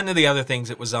that. One of the other things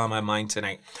that was on my mind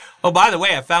tonight. Oh, by the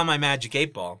way, I found my magic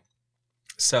 8-ball.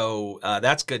 So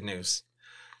that's good news.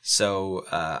 So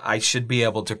I should be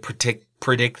able to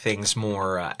predict things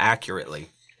more accurately.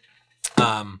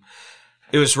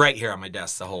 It was right here on my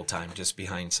desk the whole time, just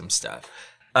behind some stuff.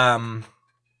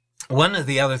 One of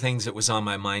the other things that was on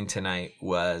my mind tonight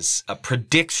was a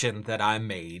prediction that I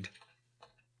made.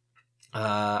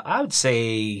 I would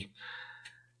say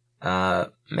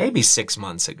maybe 6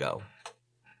 months ago.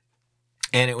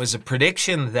 And it was a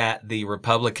prediction that the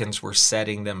Republicans were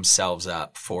setting themselves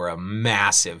up for a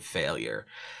massive failure.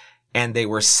 And they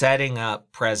were setting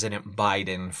up President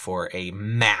Biden for a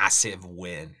massive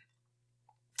win.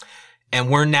 And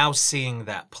we're now seeing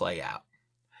that play out.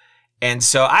 And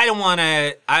so I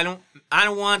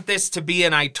don't want this to be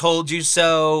an I told you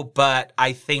so, but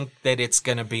I think that it's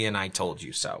going to be an I told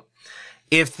you so.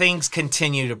 If things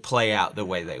continue to play out the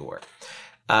way they were.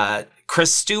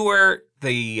 Chris Stewart,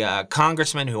 the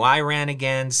congressman who I ran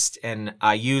against, and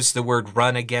I use the word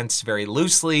run against very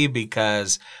loosely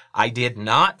because I did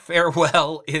not fare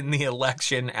well in the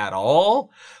election at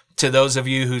all. To those of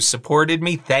you who supported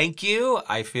me, thank you.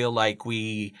 I feel like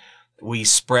we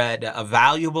spread a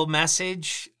valuable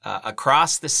message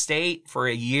across the state for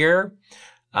a year.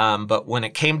 But when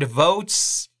it came to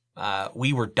votes,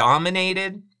 we were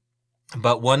dominated.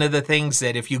 But one of the things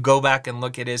that if you go back and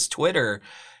look at his Twitter,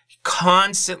 he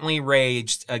constantly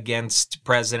raged against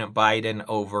President Biden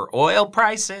over oil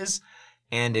prices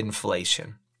and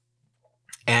inflation.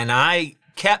 And I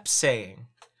kept saying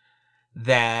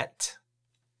that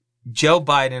Joe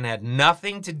Biden had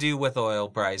nothing to do with oil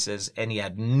prices and he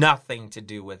had nothing to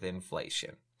do with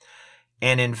inflation.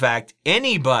 And in fact,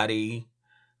 anybody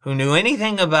who knew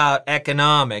anything about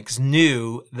economics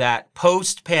knew that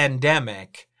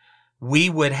post-pandemic, we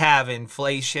would have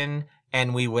inflation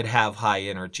and we would have high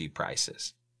energy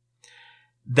prices.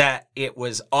 That it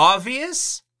was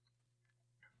obvious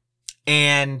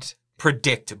and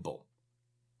predictable.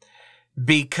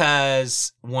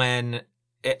 Because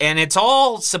and it's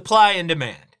all supply and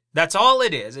demand. That's all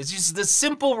it is. It's just the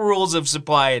simple rules of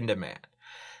supply and demand.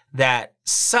 That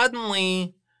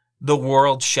suddenly the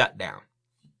world shut down.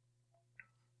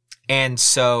 And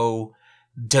so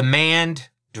demand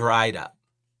dried up.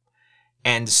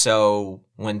 And so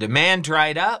when demand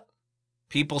dried up,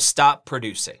 people stopped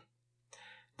producing.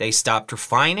 They stopped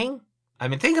refining. I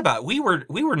mean, think about it. We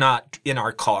were not in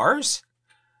our cars.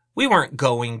 We weren't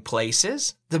going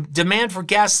places. The demand for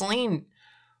gasoline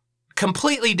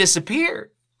completely disappeared.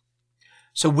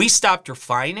 So we stopped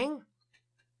refining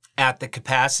at the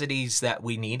capacities that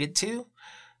we needed to.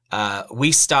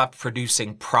 we stopped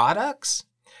producing products.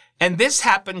 And this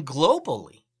happened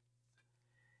globally.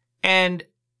 And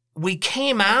we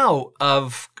came out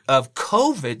of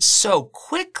COVID so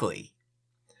quickly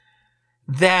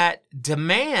that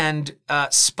demand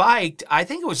spiked. I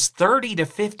think it was 30 to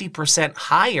 50%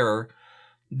 higher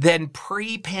than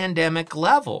pre-pandemic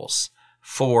levels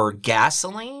for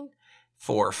gasoline,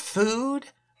 for food,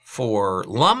 for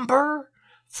lumber,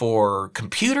 for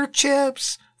computer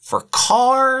chips, for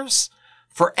cars,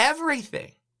 for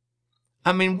everything.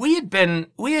 I mean, we had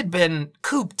been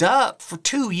cooped up for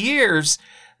 2 years,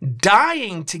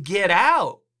 dying to get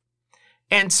out.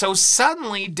 And so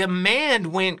suddenly demand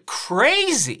went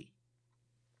crazy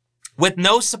with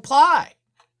no supply.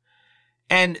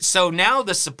 And so now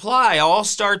the supply all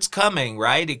starts coming,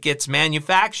 right? It gets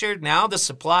manufactured. Now the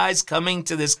supply's coming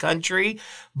to this country,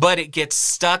 but it gets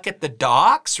stuck at the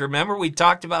docks. Remember, we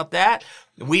talked about that?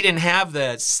 We didn't have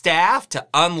the staff to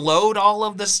unload all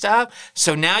of the stuff.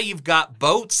 So now you've got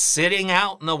boats sitting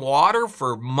out in the water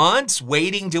for months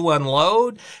waiting to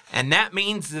unload. And that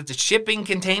means that the shipping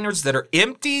containers that are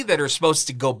empty, that are supposed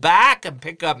to go back and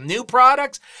pick up new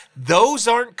products, those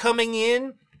aren't coming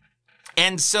in.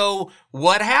 And so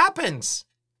what happens?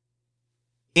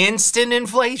 Instant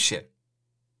inflation.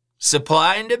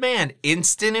 Supply and demand,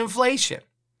 instant inflation.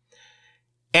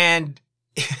 And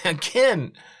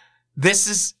again,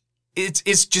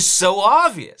 it's just so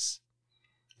obvious.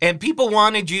 And people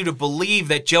wanted you to believe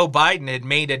that Joe Biden had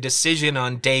made a decision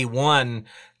on day one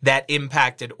that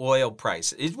impacted oil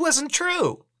prices. It wasn't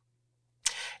true.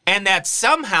 And that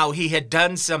somehow he had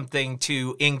done something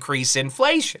to increase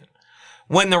inflation.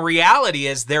 When the reality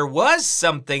is there was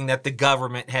something that the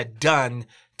government had done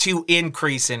to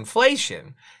increase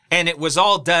inflation. And it was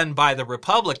all done by the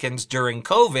Republicans during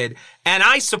COVID. And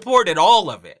I supported all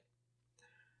of it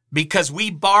because we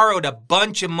borrowed a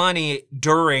bunch of money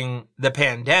during the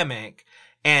pandemic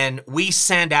and we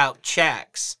sent out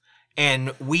checks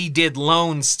and we did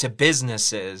loans to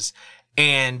businesses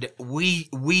and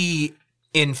we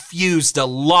infused a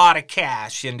lot of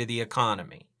cash into the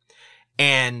economy.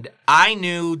 And I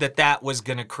knew that that was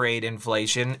going to create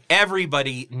inflation.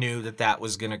 Everybody knew that that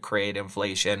was going to create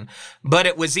inflation. But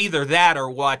it was either that or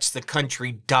watch the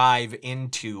country dive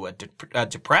into a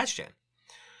depression.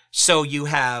 So you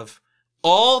have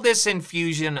all this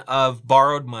infusion of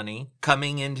borrowed money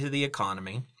coming into the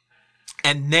economy.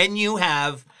 And then you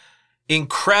have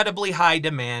incredibly high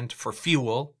demand for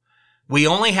fuel. We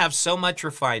only have so much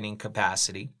refining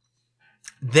capacity.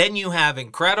 Then you have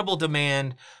incredible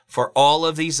demand for all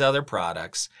of these other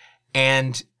products,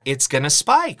 and it's going to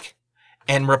spike.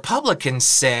 And Republicans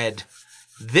said,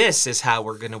 this is how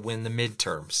we're going to win the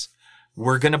midterms.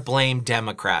 We're going to blame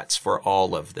Democrats for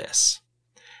all of this.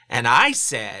 And I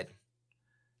said,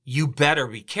 you better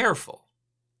be careful,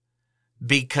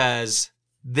 because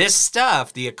this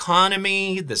stuff, the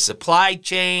economy, the supply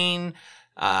chain,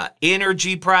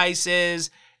 energy prices,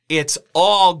 it's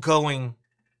all going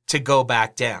to go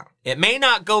back down. It may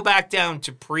not go back down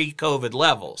to pre-COVID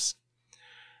levels,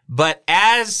 but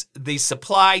as the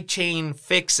supply chain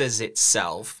fixes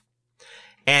itself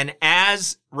and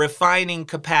as refining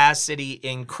capacity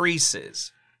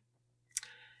increases,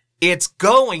 it's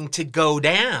going to go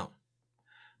down.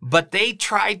 But they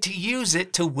tried to use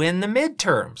it to win the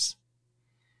midterms.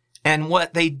 And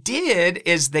what they did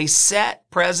is they set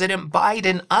President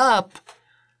Biden up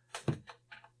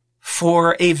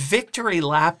for a victory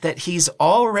lap that he's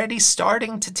already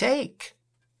starting to take,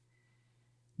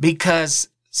 because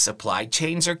supply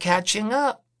chains are catching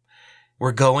up.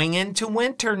 We're going into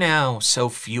winter now, so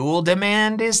fuel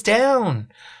demand is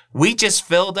down. We just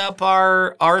filled up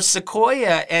our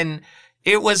Sequoia, and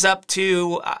it was up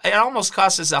to, it almost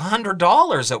cost us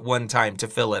 $100 at one time to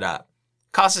fill it up.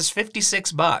 Cost us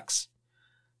 $56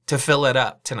 to fill it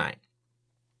up tonight.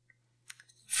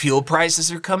 Fuel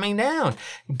prices are coming down.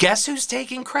 Guess who's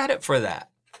taking credit for that?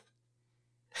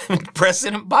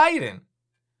 President Biden.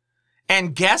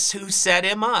 And guess who set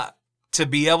him up to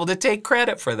be able to take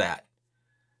credit for that?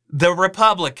 The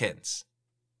Republicans.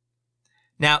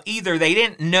 Now, either they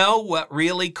didn't know what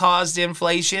really caused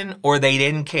inflation, or they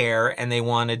didn't care and they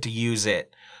wanted to use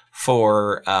it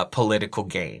for political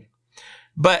gain.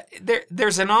 But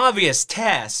there's an obvious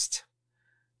test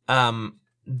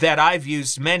that I've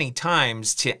used many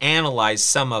times to analyze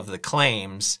some of the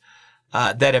claims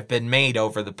that have been made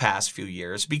over the past few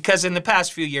years. Because in the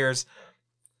past few years,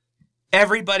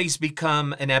 everybody's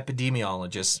become an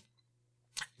epidemiologist.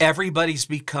 Everybody's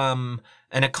become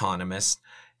an economist.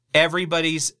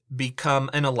 Everybody's become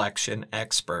an election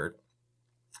expert.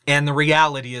 And the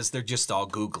reality is they're just all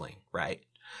Googling, right?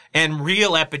 And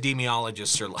real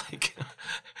epidemiologists are like,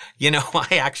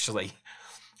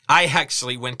 I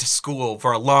actually went to school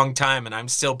for a long time and I'm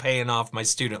still paying off my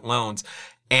student loans.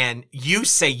 And you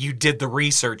say you did the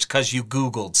research because you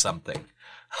Googled something.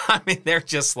 I mean, they're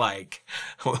just like,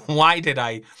 why did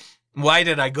I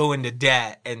go into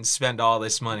debt and spend all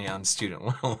this money on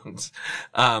student loans?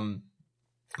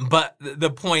 But the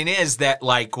point is that,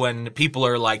 like, when people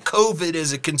are like, COVID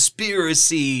is a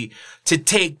conspiracy to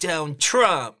take down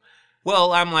Trump.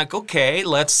 Well, I'm like, okay,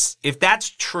 if that's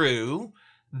true,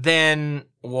 then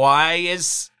why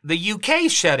is the UK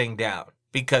shutting down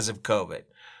because of COVID?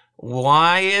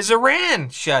 Why is Iran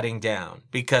shutting down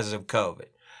because of COVID?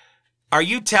 Are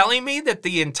you telling me that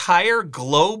the entire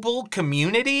global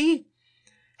community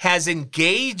has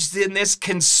engaged in this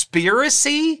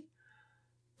conspiracy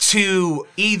to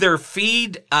either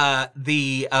feed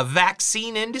the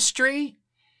vaccine industry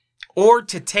or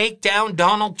to take down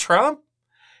Donald Trump?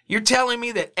 You're telling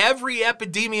me that every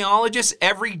epidemiologist,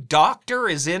 every doctor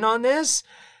is in on this?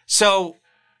 So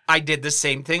I did the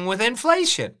same thing with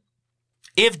inflation.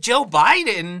 If Joe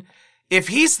Biden, if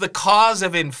he's the cause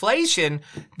of inflation,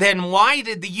 then why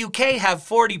did the UK have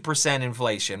 40%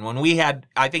 inflation when we had,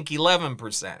 I think,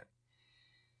 11%?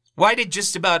 Why did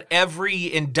just about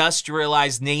every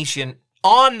industrialized nation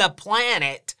on the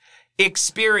planet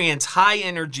experience high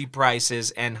energy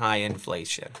prices and high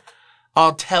inflation?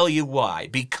 I'll tell you why.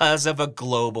 Because of a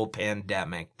global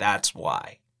pandemic. That's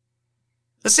why.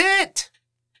 That's it.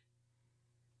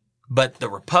 But the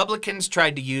Republicans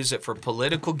tried to use it for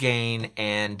political gain,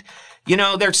 and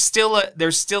there's still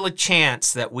a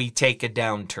chance that we take a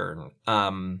downturn.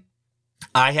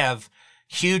 I have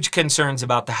huge concerns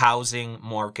about the housing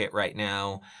market right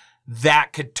now.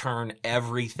 That could turn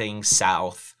everything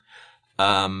south.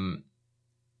 But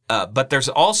there's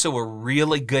also a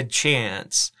really good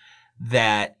chance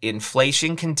that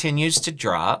inflation continues to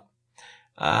drop.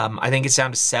 I think it's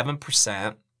down to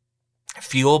 7%.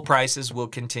 Fuel prices will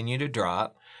continue to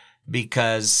drop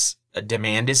because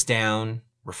demand is down,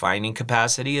 refining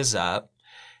capacity is up.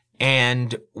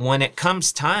 And when it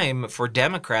comes time for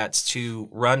Democrats to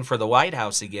run for the White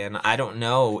House again, I don't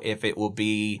know if it will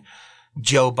be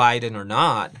Joe Biden or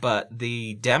not, but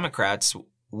the Democrats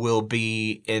will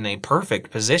be in a perfect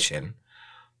position.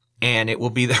 And it will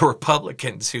be the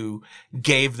Republicans who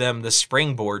gave them the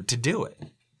springboard to do it.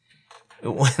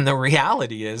 When the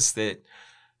reality is that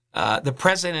the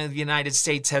president of the United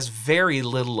States has very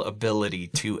little ability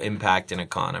to impact an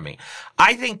economy.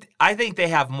 I think they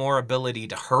have more ability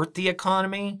to hurt the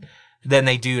economy than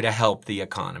they do to help the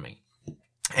economy.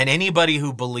 And anybody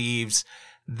who believes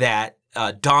that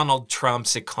Donald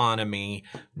Trump's economy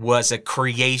was a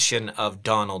creation of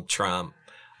Donald Trump,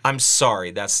 I'm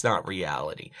sorry, that's not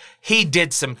reality. He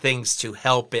did some things to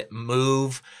help it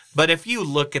move, but if you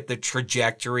look at the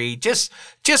trajectory, just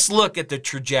look at the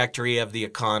trajectory of the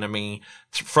economy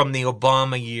from the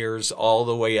Obama years all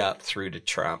the way up through to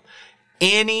Trump.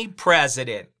 Any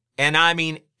president, and I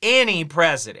mean any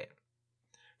president,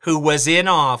 who was in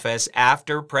office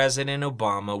after President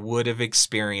Obama would have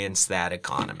experienced that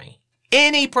economy.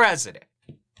 Any president.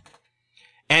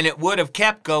 And it would have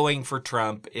kept going for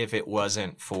Trump if it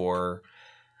wasn't for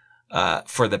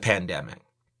the pandemic.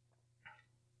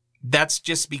 That's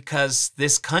just because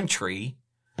this country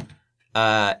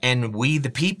and we, the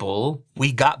people,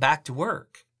 we got back to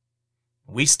work.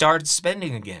 We started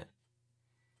spending again.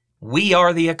 We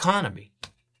are the economy.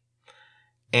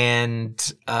 And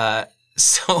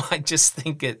so I just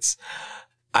think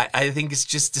I think it's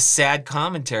just a sad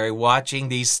commentary watching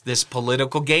this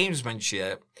political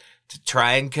gamesmanship to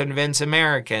try and convince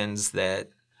Americans that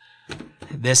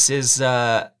this is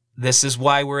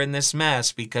why we're in this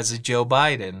mess, because of Joe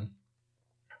Biden.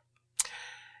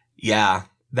 Yeah,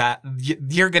 that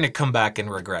you're going to come back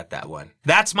and regret that one.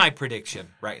 That's my prediction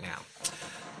right now.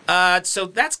 So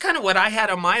that's kind of what I had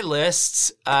on my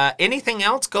lists. Anything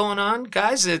else going on,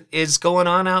 guys? It is going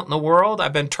on out in the world.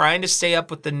 I've been trying to stay up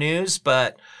with the news,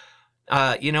 but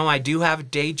I do have a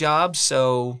day job,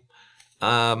 so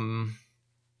I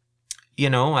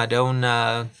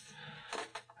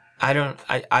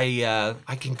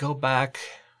can go back.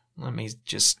 Let me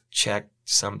just check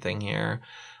something here.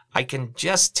 I can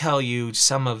just tell you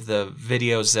some of the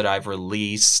videos that I've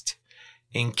released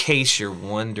in case you're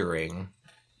wondering.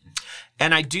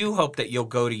 And I do hope that you'll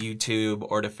go to YouTube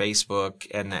or to Facebook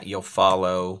and that you'll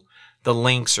follow. The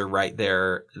links are right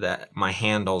there. That my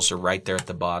handles are right there at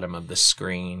the bottom of the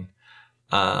screen.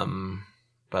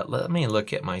 But let me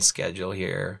look at my schedule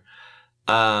here.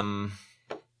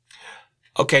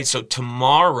 Okay, so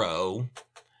tomorrow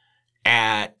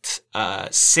at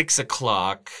 6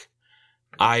 o'clock,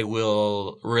 I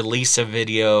will release a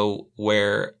video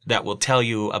that will tell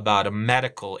you about a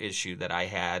medical issue that I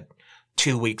had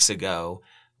 2 weeks ago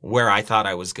where I thought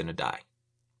I was going to die.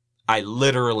 I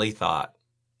literally thought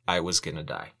I was going to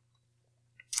die.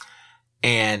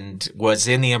 And was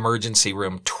in the emergency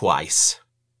room twice.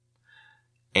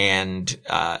 And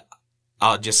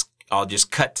I'll just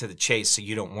cut to the chase so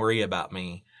you don't worry about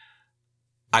me.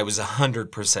 I was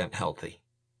 100% healthy.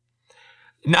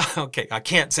 No, okay, I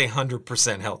can't say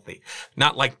 100% healthy.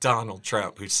 Not like Donald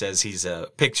Trump, who says he's a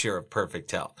picture of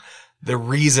perfect health. The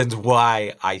reasons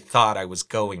why I thought I was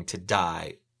going to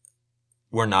die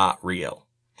were not real.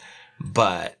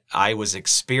 But I was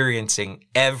experiencing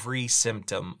every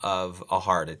symptom of a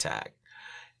heart attack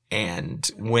and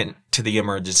went to the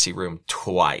emergency room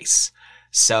twice.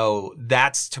 So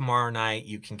that's tomorrow night.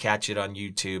 You can catch it on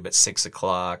YouTube at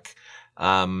 6:00.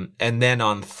 And then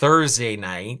on Thursday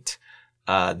night,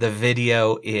 the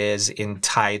video is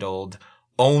entitled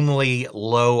 "Only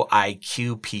Low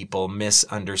IQ People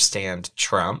Misunderstand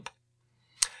Trump."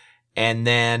 And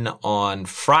then on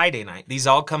Friday night, these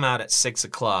all come out at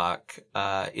 6:00.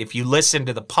 If you listen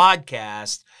to the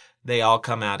podcast, they all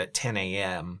come out at 10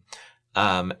 a.m.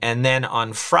 And then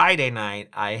on Friday night,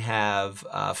 I have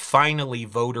finally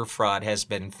voter fraud has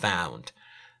been found.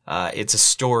 It's a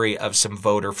story of some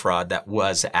voter fraud that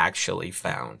was actually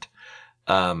found.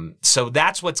 So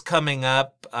that's what's coming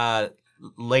up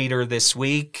later this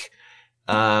week.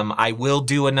 I will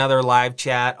do another live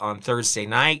chat on Thursday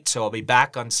night, so I'll be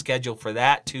back on schedule for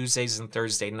that, Tuesdays and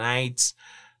Thursday nights.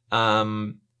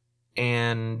 And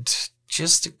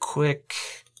just a quick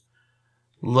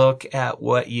look at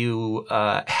what you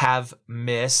have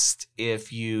missed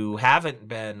if you haven't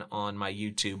been on my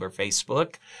YouTube or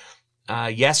Facebook.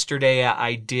 Yesterday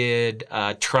I did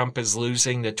Trump is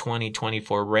losing the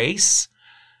 2024 race.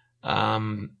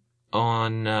 On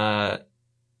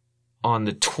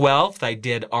the 12th, I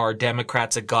did Are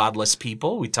Democrats a Godless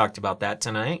People? We talked about that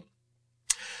tonight.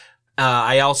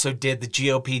 I also did the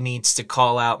GOP needs to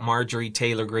call out Marjorie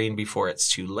Taylor Greene before it's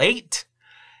too late.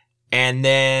 And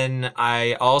then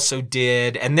I also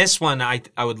did, and this one I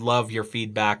would love your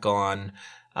feedback on,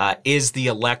 is the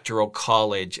Electoral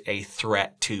College a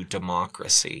threat to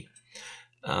democracy?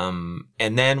 And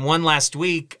then one last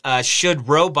week, should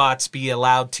robots be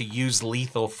allowed to use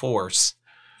lethal force?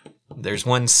 There's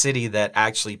one city that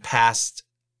actually passed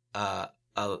a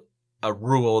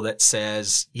rule that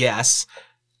says yes,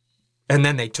 and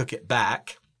then they took it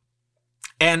back.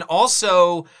 And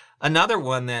also another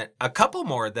one a couple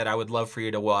more that I would love for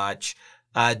you to watch.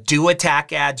 Do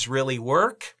attack ads really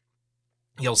work?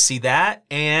 You'll see that.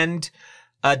 And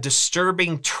a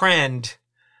disturbing trend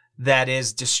that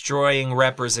is destroying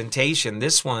representation.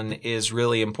 This one is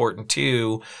really important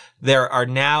too. There are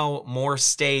now more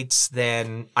states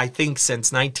than I think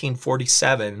since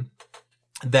 1947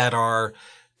 that are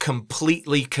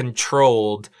completely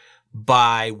controlled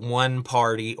by one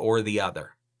party or the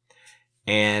other.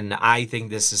 And I think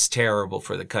this is terrible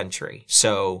for the country.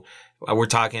 So we're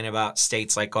talking about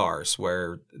states like ours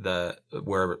where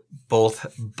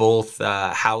both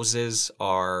houses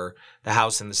are, the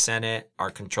House and the Senate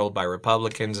are controlled by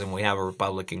Republicans, and we have a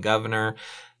Republican governor.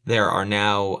 There are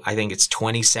now, I think it's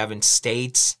 27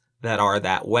 states that are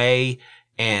that way,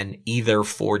 and either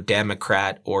for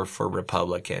Democrat or for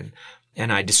Republican.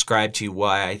 And I described to you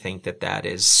why I think that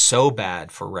is so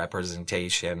bad for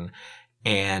representation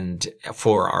and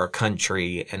for our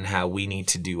country, and how we need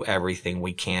to do everything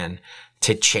we can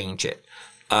to change it.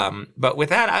 But with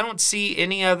that, I don't see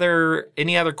any other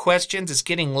questions. It's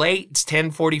getting late. It's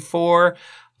 10:44.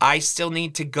 I still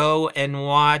need to go and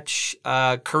watch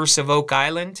Curse of Oak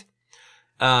Island.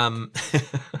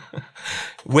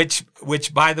 Which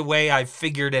by the way, I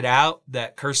figured it out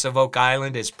that Curse of Oak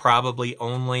Island is probably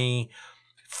only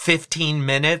 15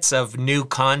 minutes of new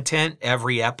content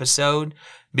every episode,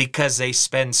 because they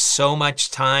spend so much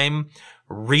time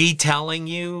retelling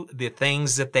you the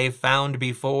things that they found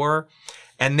before.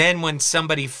 And then when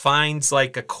somebody finds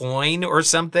like a coin or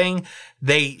something,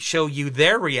 they show you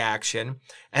their reaction.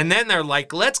 And then they're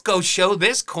like, let's go show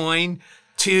this coin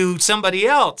to somebody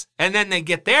else. And then they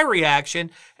get their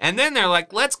reaction. And then they're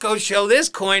like, let's go show this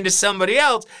coin to somebody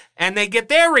else. And they get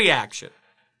their reaction.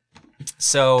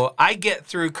 So I get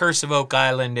through Curse of Oak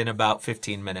Island in about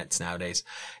 15 minutes nowadays.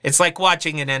 It's like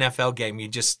watching an NFL game. You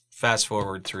just fast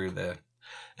forward through the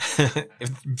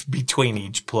between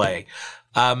each play.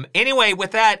 Anyway,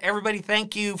 with that, everybody,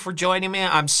 thank you for joining me.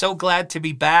 I'm so glad to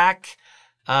be back.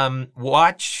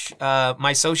 Watch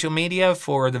my social media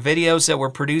for the videos that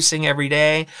we're producing every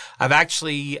day. I've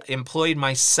actually employed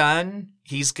my son.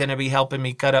 He's going to be helping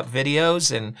me cut up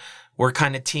videos, and we're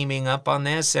kind of teaming up on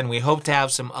this, and we hope to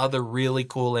have some other really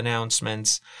cool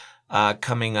announcements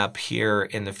coming up here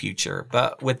in the future.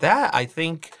 But with that, I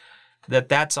think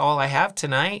that's all I have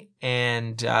tonight,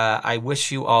 and I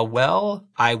wish you all well.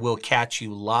 I will catch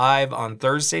you live on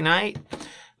Thursday night,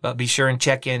 but be sure and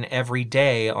check in every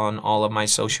day on all of my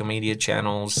social media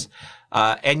channels.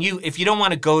 And if you don't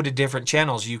want to go to different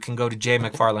channels, you can go to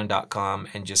jaymcfarland.com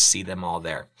and just see them all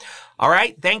there. All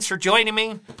right. Thanks for joining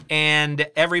me, and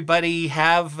everybody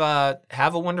have a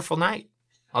wonderful night.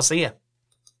 I'll see you.